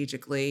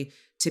strategically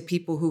to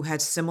people who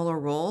had similar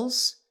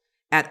roles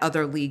at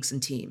other leagues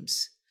and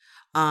teams.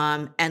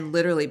 And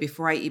literally,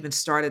 before I even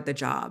started the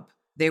job,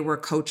 they were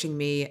coaching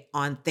me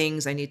on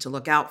things I need to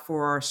look out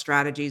for,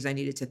 strategies I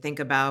needed to think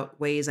about,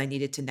 ways I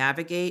needed to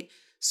navigate.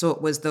 So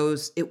it was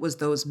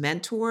those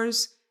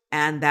mentors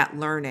and that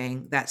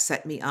learning that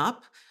set me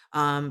up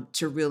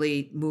to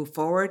really move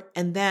forward.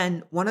 And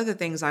then one of the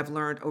things I've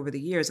learned over the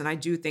years, and I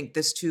do think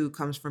this too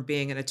comes from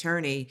being an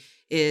attorney,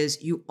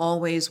 is you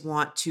always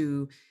want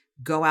to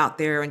go out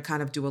there and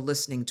kind of do a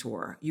listening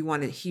tour. You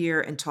want to hear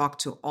and talk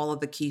to all of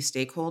the key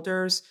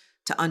stakeholders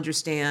to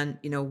understand,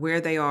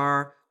 where they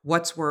are,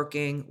 what's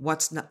working,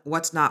 what's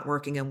not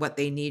working, and what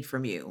they need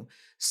from you.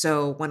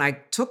 So when I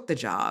took the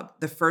job,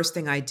 the first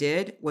thing I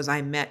did was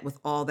I met with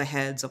all the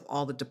heads of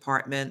all the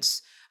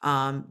departments,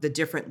 the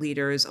different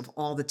leaders of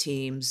all the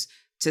teams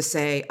to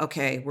say,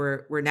 okay,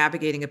 we're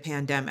navigating a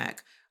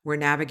pandemic, we're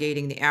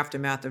navigating the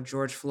aftermath of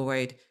George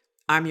Floyd.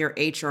 I'm your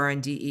HR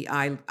and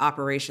DEI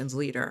operations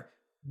leader.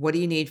 What do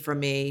you need from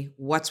me?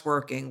 What's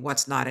working?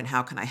 What's not? And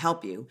how can I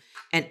help you?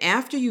 And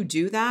after you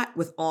do that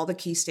with all the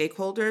key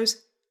stakeholders,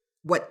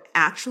 what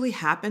actually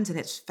happens, and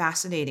it's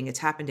fascinating, it's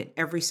happened in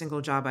every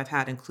single job I've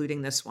had,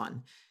 including this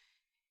one,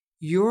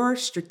 your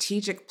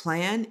strategic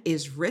plan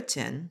is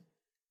written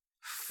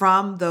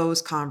from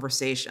those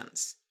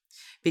conversations.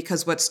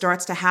 Because what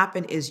starts to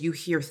happen is you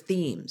hear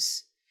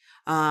themes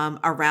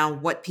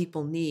around what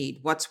people need,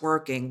 what's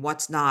working,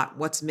 what's not,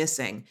 what's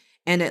missing.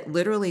 And it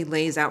literally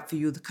lays out for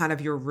you the kind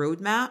of your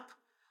roadmap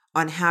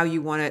on how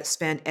you want to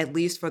spend, at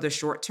least for the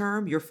short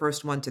term, your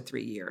first 1 to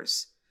 3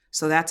 years.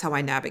 So that's how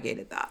I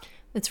navigated that.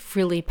 It's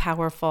really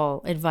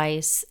powerful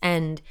advice.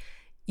 And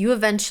you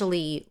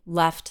eventually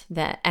left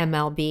the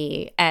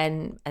MLB.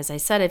 And as I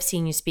said, I've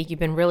seen you speak. You've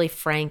been really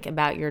frank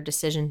about your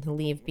decision to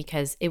leave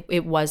because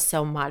it was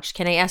so much.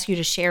 Can I ask you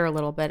to share a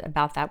little bit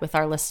about that with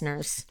our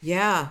listeners?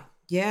 Yeah,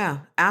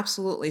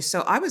 absolutely.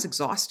 So I was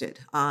exhausted.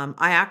 I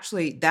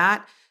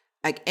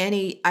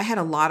had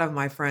a lot of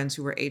my friends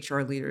who were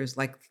HR leaders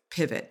like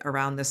pivot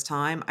around this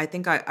time. I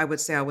think I would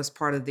say I was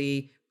part of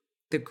the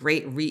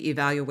great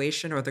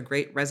reevaluation or the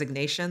great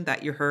resignation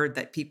that you heard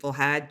that people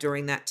had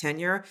during that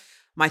tenure.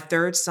 My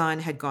third son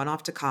had gone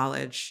off to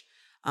college.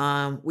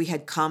 We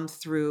had come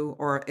through,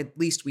 or at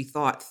least we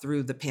thought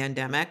through, the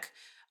pandemic.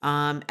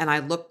 And I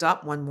looked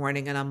up one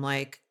morning and I'm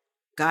like,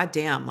 God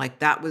damn, like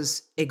that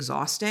was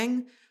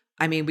exhausting.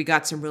 I mean, we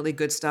got some really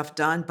good stuff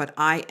done, but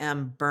I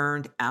am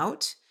burned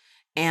out.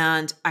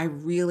 And I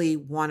really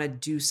want to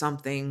do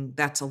something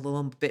that's a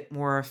little bit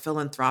more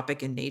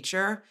philanthropic in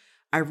nature.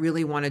 I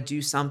really want to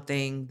do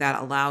something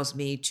that allows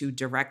me to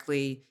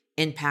directly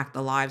impact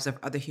the lives of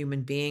other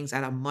human beings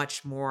at a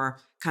much more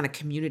kind of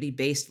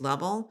community-based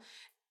level.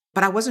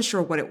 But I wasn't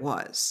sure what it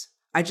was.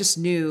 I just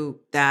knew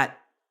that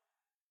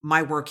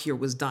my work here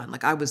was done.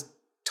 Like I was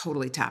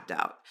totally tapped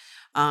out.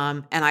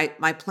 And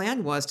my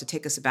plan was to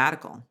take a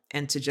sabbatical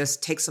and to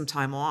just take some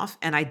time off.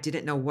 And I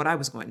didn't know what I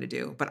was going to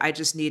do, but I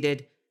just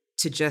needed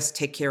to just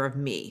take care of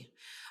me.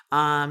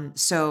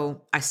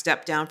 So I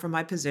stepped down from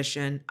my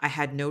position. I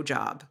had no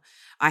job.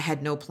 I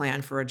had no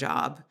plan for a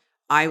job.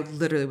 I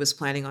literally was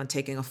planning on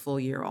taking a full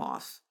year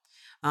off.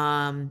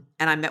 And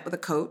I met with a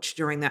coach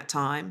during that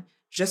time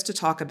just to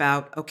talk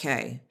about,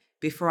 okay,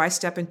 before I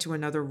step into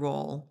another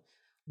role,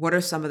 what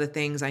are some of the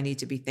things I need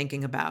to be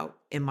thinking about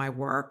in my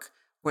work?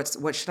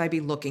 What should I be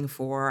looking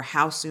for?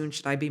 How soon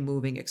should I be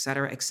moving, et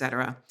cetera, et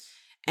cetera.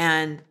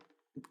 And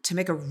to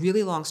make a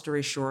really long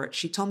story short,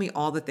 she told me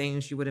all the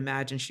things you would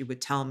imagine she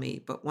would tell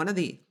me. But one of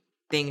the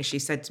things she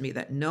said to me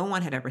that no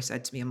one had ever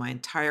said to me in my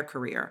entire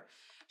career,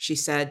 she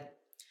said,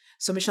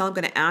 so Michele, I'm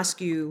going to ask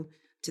you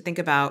to think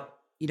about,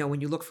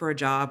 when you look for a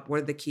job, what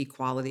are the key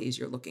qualities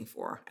you're looking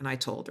for? And I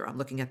told her, I'm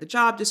looking at the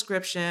job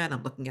description,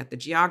 I'm looking at the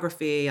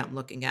geography, I'm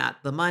looking at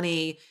the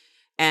money,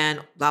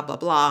 and blah, blah,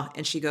 blah.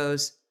 And she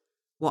goes,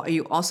 well, are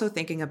you also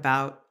thinking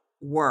about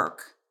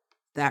work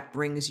that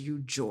brings you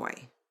joy?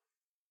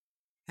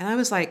 And I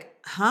was like,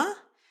 huh?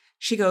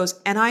 She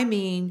goes, and I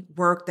mean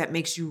work that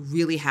makes you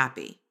really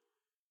happy,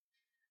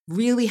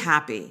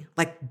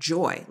 like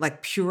joy,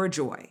 like pure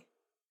joy.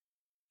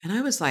 And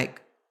I was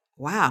like,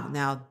 wow,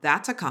 now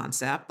that's a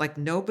concept. Like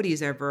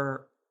nobody's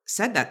ever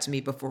said that to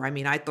me before. I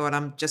mean, I thought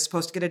I'm just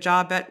supposed to get a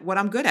job at what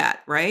I'm good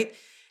at, right?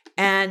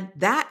 And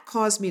that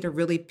caused me to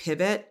really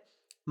pivot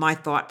my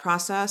thought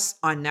process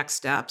on next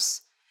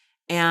steps.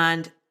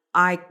 And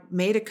I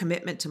made a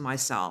commitment to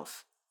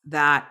myself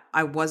that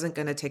I wasn't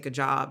going to take a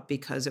job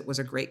because it was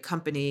a great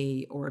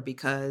company or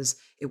because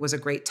it was a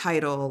great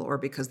title or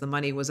because the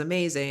money was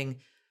amazing.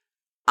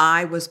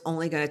 I was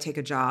only going to take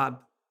a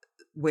job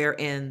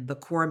wherein the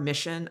core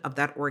mission of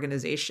that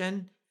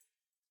organization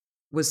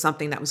was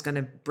something that was going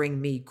to bring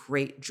me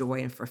great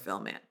joy and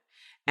fulfillment.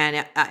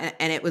 And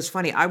it was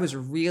funny. I was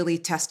really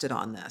tested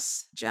on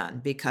this,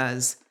 Jen,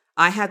 because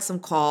I had some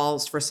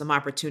calls for some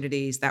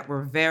opportunities that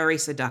were very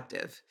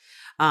seductive.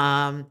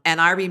 And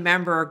I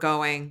remember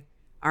going,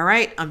 all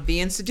right, I'm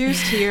being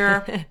seduced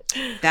here.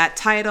 That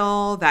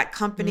title, that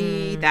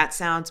company, that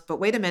sounds, but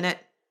wait a minute.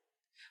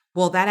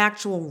 Will that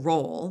actual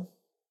role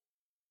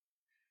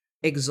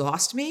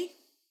exhaust me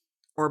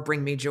or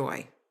bring me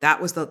joy?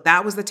 That was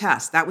the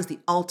test. That was the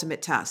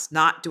ultimate test.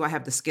 Not do I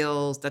have the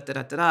skills, da da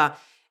da da da.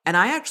 And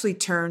I actually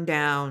turned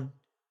down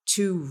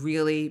two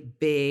really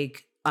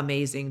big,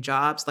 amazing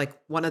jobs. Like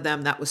one of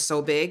them that was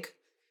so big,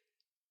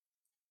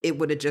 it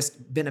would have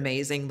just been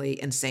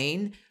amazingly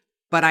insane.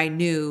 But I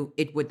knew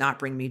it would not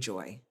bring me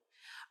joy.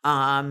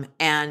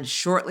 And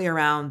shortly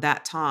around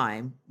that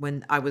time,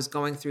 when I was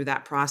going through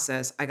that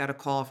process, I got a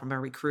call from a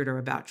recruiter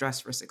about Dress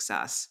for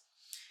Success.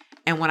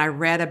 And when I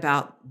read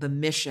about the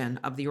mission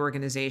of the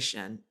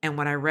organization, and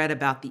when I read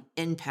about the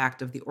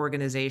impact of the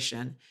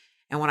organization,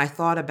 and when I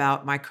thought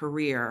about my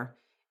career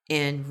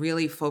in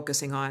really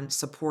focusing on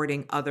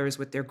supporting others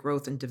with their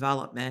growth and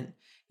development,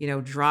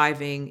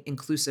 driving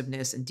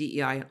inclusiveness and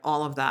DEI and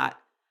all of that,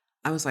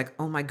 I was like,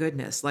 oh my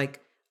goodness,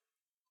 like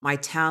my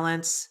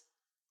talents,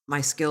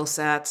 my skill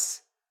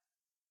sets,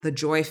 the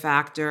joy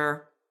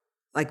factor,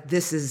 like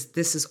this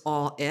is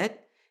all it.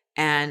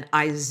 And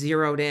I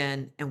zeroed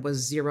in and was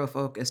zero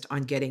focused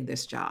on getting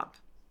this job.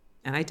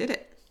 And I did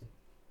it.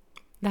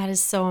 That is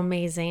so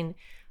amazing.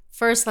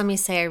 First, let me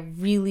say I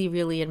really,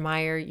 really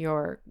admire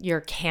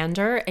your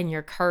candor and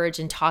your courage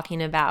in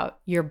talking about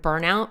your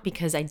burnout,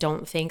 because I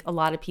don't think a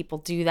lot of people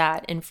do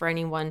that. And for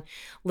anyone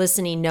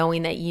listening,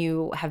 knowing that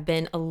you have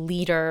been a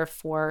leader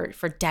for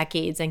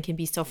decades and can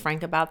be so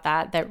frank about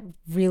that, that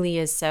really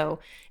is so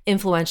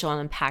influential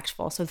and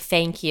impactful. So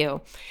thank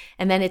you.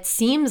 And then it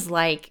seems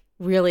like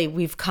really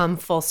we've come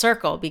full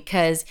circle,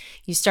 because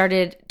you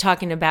started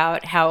talking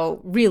about how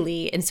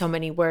really in so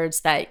many words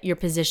that your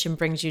position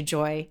brings you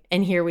joy.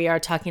 And here we are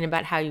talking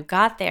about how you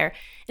got there.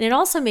 And it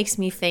also makes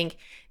me think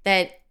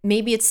that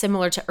maybe it's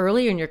similar to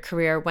earlier in your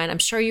career when I'm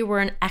sure you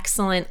were an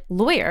excellent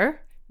lawyer,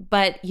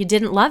 but you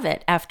didn't love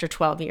it after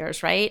 12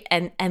 years, right?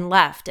 And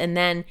left. And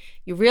then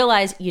you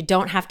realize you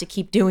don't have to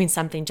keep doing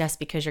something just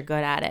because you're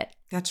good at it.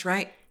 That's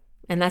right.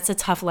 And that's a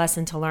tough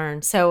lesson to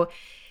learn. So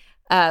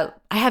I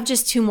have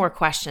just two more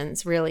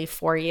questions really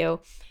for you.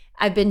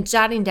 I've been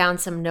jotting down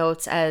some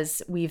notes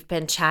as we've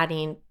been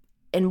chatting.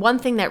 And one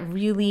thing that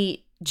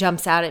really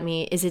jumps out at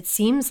me is it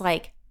seems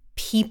like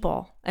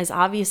people, as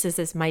obvious as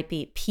this might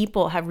be,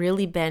 people have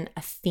really been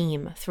a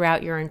theme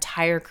throughout your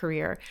entire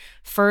career.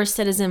 First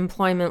as an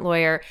employment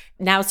lawyer,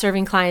 now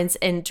serving clients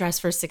in Dress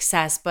for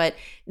Success, but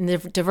in the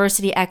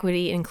diversity,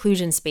 equity,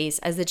 inclusion space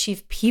as the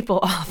chief people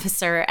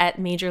officer at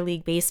Major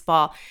League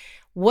Baseball.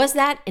 Was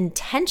that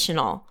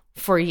intentional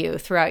for you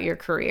throughout your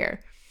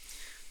career?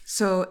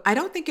 So I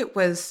don't think it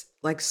was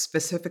like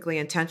specifically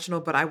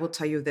intentional, but I will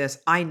tell you this.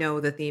 I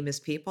know the theme is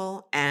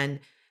people, and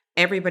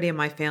everybody in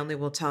my family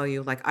will tell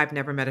you, like, I've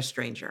never met a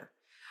stranger.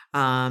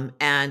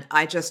 And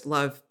I just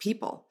love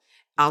people.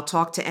 I'll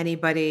talk to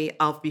anybody.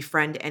 I'll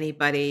befriend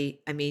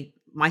anybody. I mean,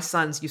 my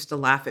sons used to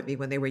laugh at me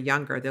when they were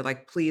younger. They're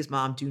like, please,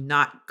 Mom, do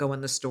not go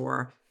in the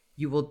store.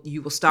 You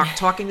will start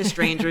talking to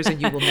strangers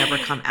and you will never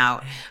come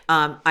out.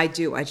 I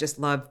do. I just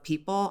love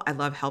people. I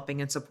love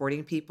helping and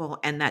supporting people.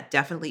 And that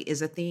definitely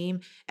is a theme.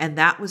 And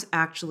that was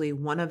actually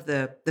one of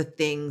the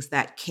things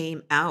that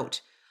came out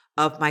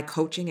of my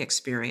coaching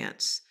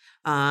experience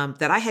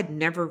that I had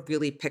never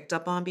really picked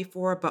up on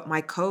before. But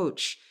my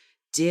coach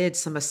did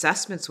some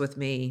assessments with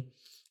me.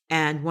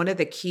 And one of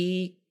the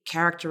key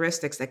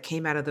characteristics that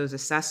came out of those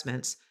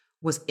assessments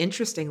was,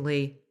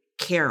 interestingly,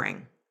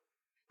 caring.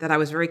 That I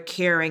was very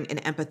caring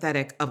and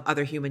empathetic of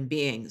other human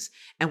beings.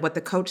 And what the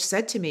coach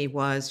said to me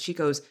was, she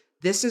goes,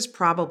 this is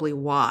probably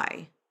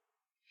why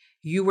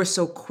you were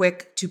so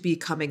quick to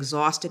become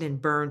exhausted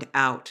and burned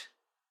out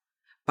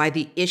by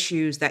the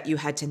issues that you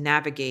had to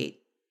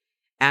navigate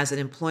as an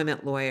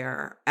employment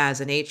lawyer,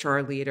 as an HR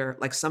leader,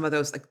 like some of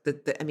those, like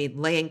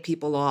laying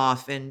people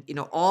off and,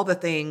 all the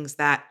things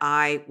that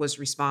I was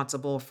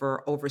responsible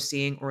for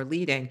overseeing or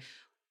leading,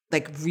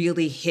 like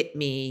really hit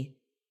me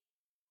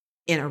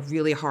in a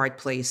really hard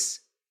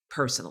place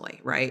personally,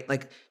 right?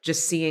 Like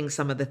just seeing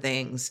some of the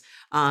things.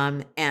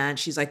 And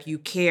she's like, you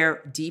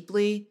care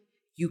deeply,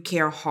 you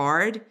care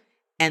hard,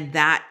 and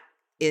that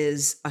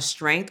is a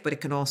strength, but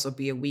it can also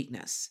be a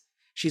weakness.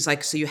 She's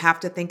like, so you have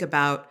to think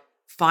about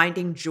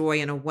finding joy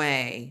in a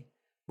way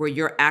where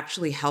you're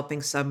actually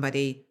helping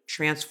somebody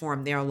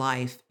transform their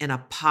life in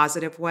a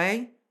positive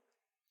way,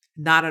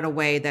 not in a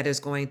way that is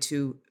going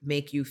to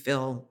make you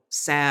feel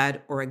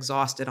sad or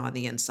exhausted on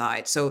the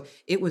inside. So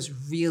it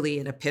was really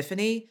an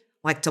epiphany,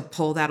 like to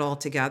pull that all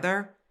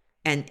together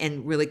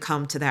and really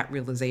come to that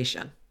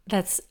realization.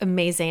 That's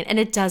amazing. And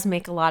it does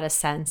make a lot of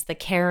sense. The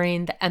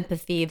caring, the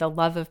empathy, the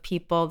love of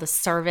people, the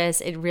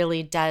service, it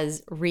really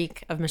does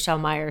reek of Michele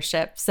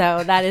Meyer-Shipp.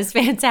 So that is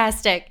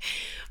fantastic.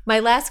 My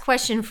last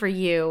question for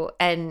you,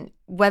 and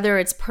whether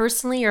it's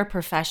personally or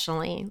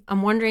professionally,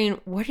 I'm wondering,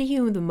 what are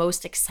you the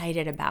most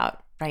excited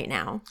about right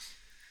now?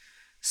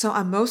 So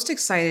I'm most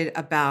excited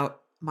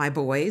about my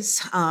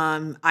boys.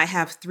 I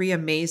have 3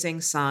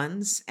 amazing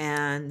sons,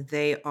 and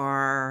they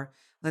are,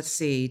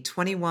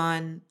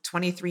 21,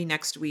 23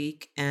 next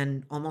week,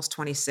 and almost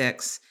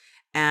 26.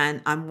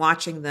 And I'm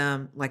watching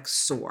them like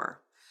soar.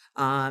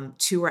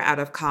 2 are out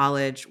of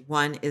college.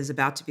 1 is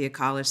about to be a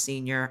college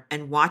senior,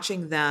 and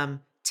watching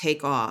them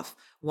take off,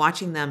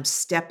 watching them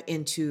step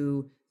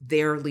into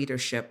their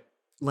leadership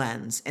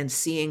lens and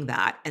seeing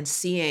that and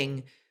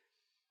seeing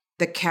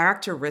the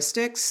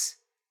characteristics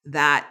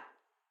that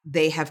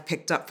they have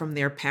picked up from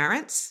their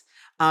parents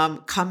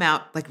come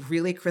out like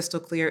really crystal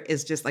clear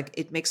is just like,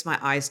 it makes my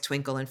eyes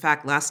twinkle. In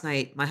fact, last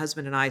night, my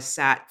husband and I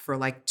sat for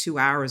like 2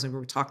 hours and we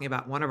were talking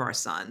about one of our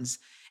sons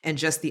and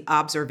just the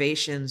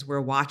observations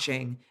we're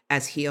watching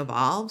as he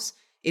evolves.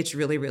 It's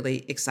really,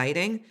 really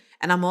exciting.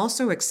 And I'm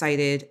also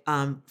excited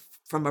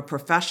from a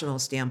professional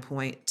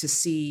standpoint to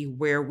see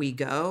where we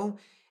go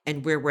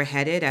and where we're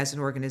headed as an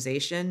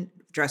organization,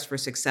 Dress for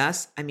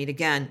Success. I mean,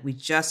 again, we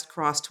just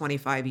crossed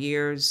 25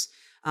 years.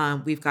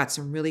 We've got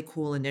some really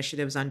cool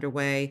initiatives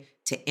underway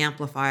to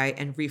amplify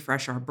and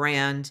refresh our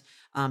brand,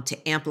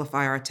 to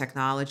amplify our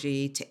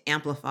technology, to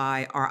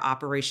amplify our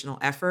operational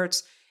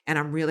efforts. And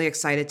I'm really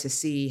excited to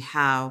see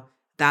how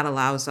that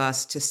allows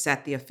us to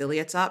set the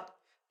affiliates up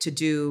to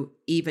do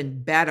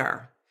even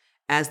better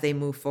as they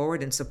move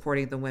forward in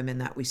supporting the women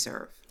that we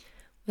serve.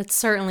 It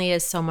certainly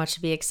is so much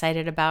to be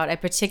excited about. I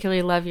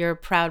particularly love your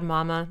proud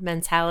mama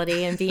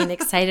mentality and being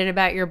excited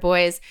about your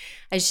boys.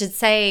 I should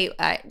say,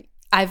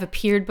 I've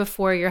appeared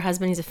before your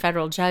husband. He's a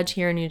federal judge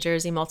here in New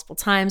Jersey multiple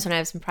times when I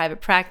have some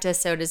private practice.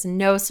 So it is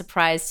no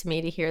surprise to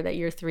me to hear that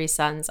your 3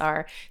 sons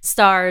are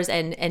stars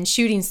and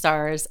shooting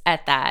stars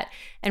at that.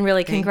 And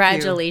really,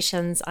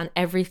 congratulations on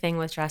everything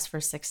with Dress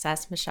for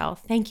Success, Michele.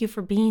 Thank you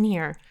for being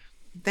here.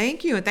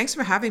 Thank you. And thanks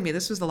for having me.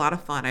 This was a lot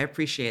of fun. I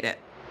appreciate it.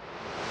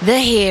 The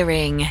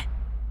Hearing.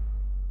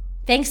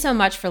 Thanks so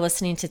much for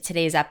listening to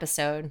today's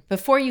episode.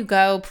 Before you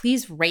go,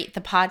 please rate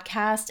the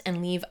podcast and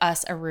leave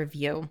us a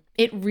review.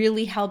 It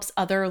really helps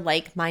other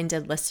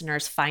like-minded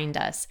listeners find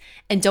us.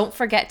 And don't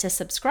forget to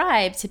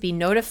subscribe to be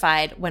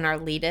notified when our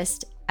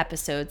latest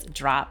episodes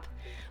drop.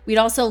 We'd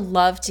also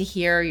love to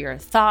hear your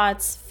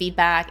thoughts,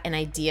 feedback, and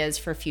ideas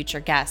for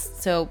future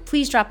guests. So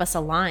please drop us a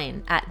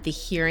line at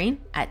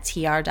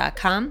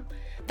thehearing@tr.com.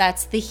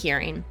 That's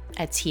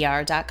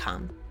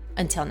thehearing@tr.com.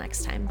 Until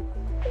next time.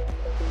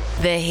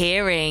 The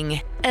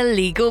Hearing, a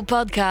legal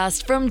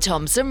podcast from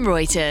Thomson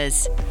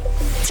Reuters.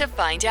 To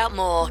find out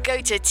more, go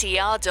to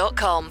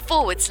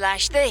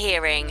tr.com/The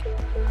Hearing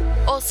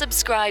or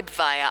subscribe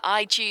via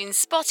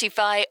iTunes,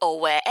 Spotify, or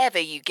wherever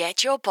you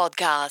get your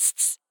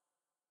podcasts.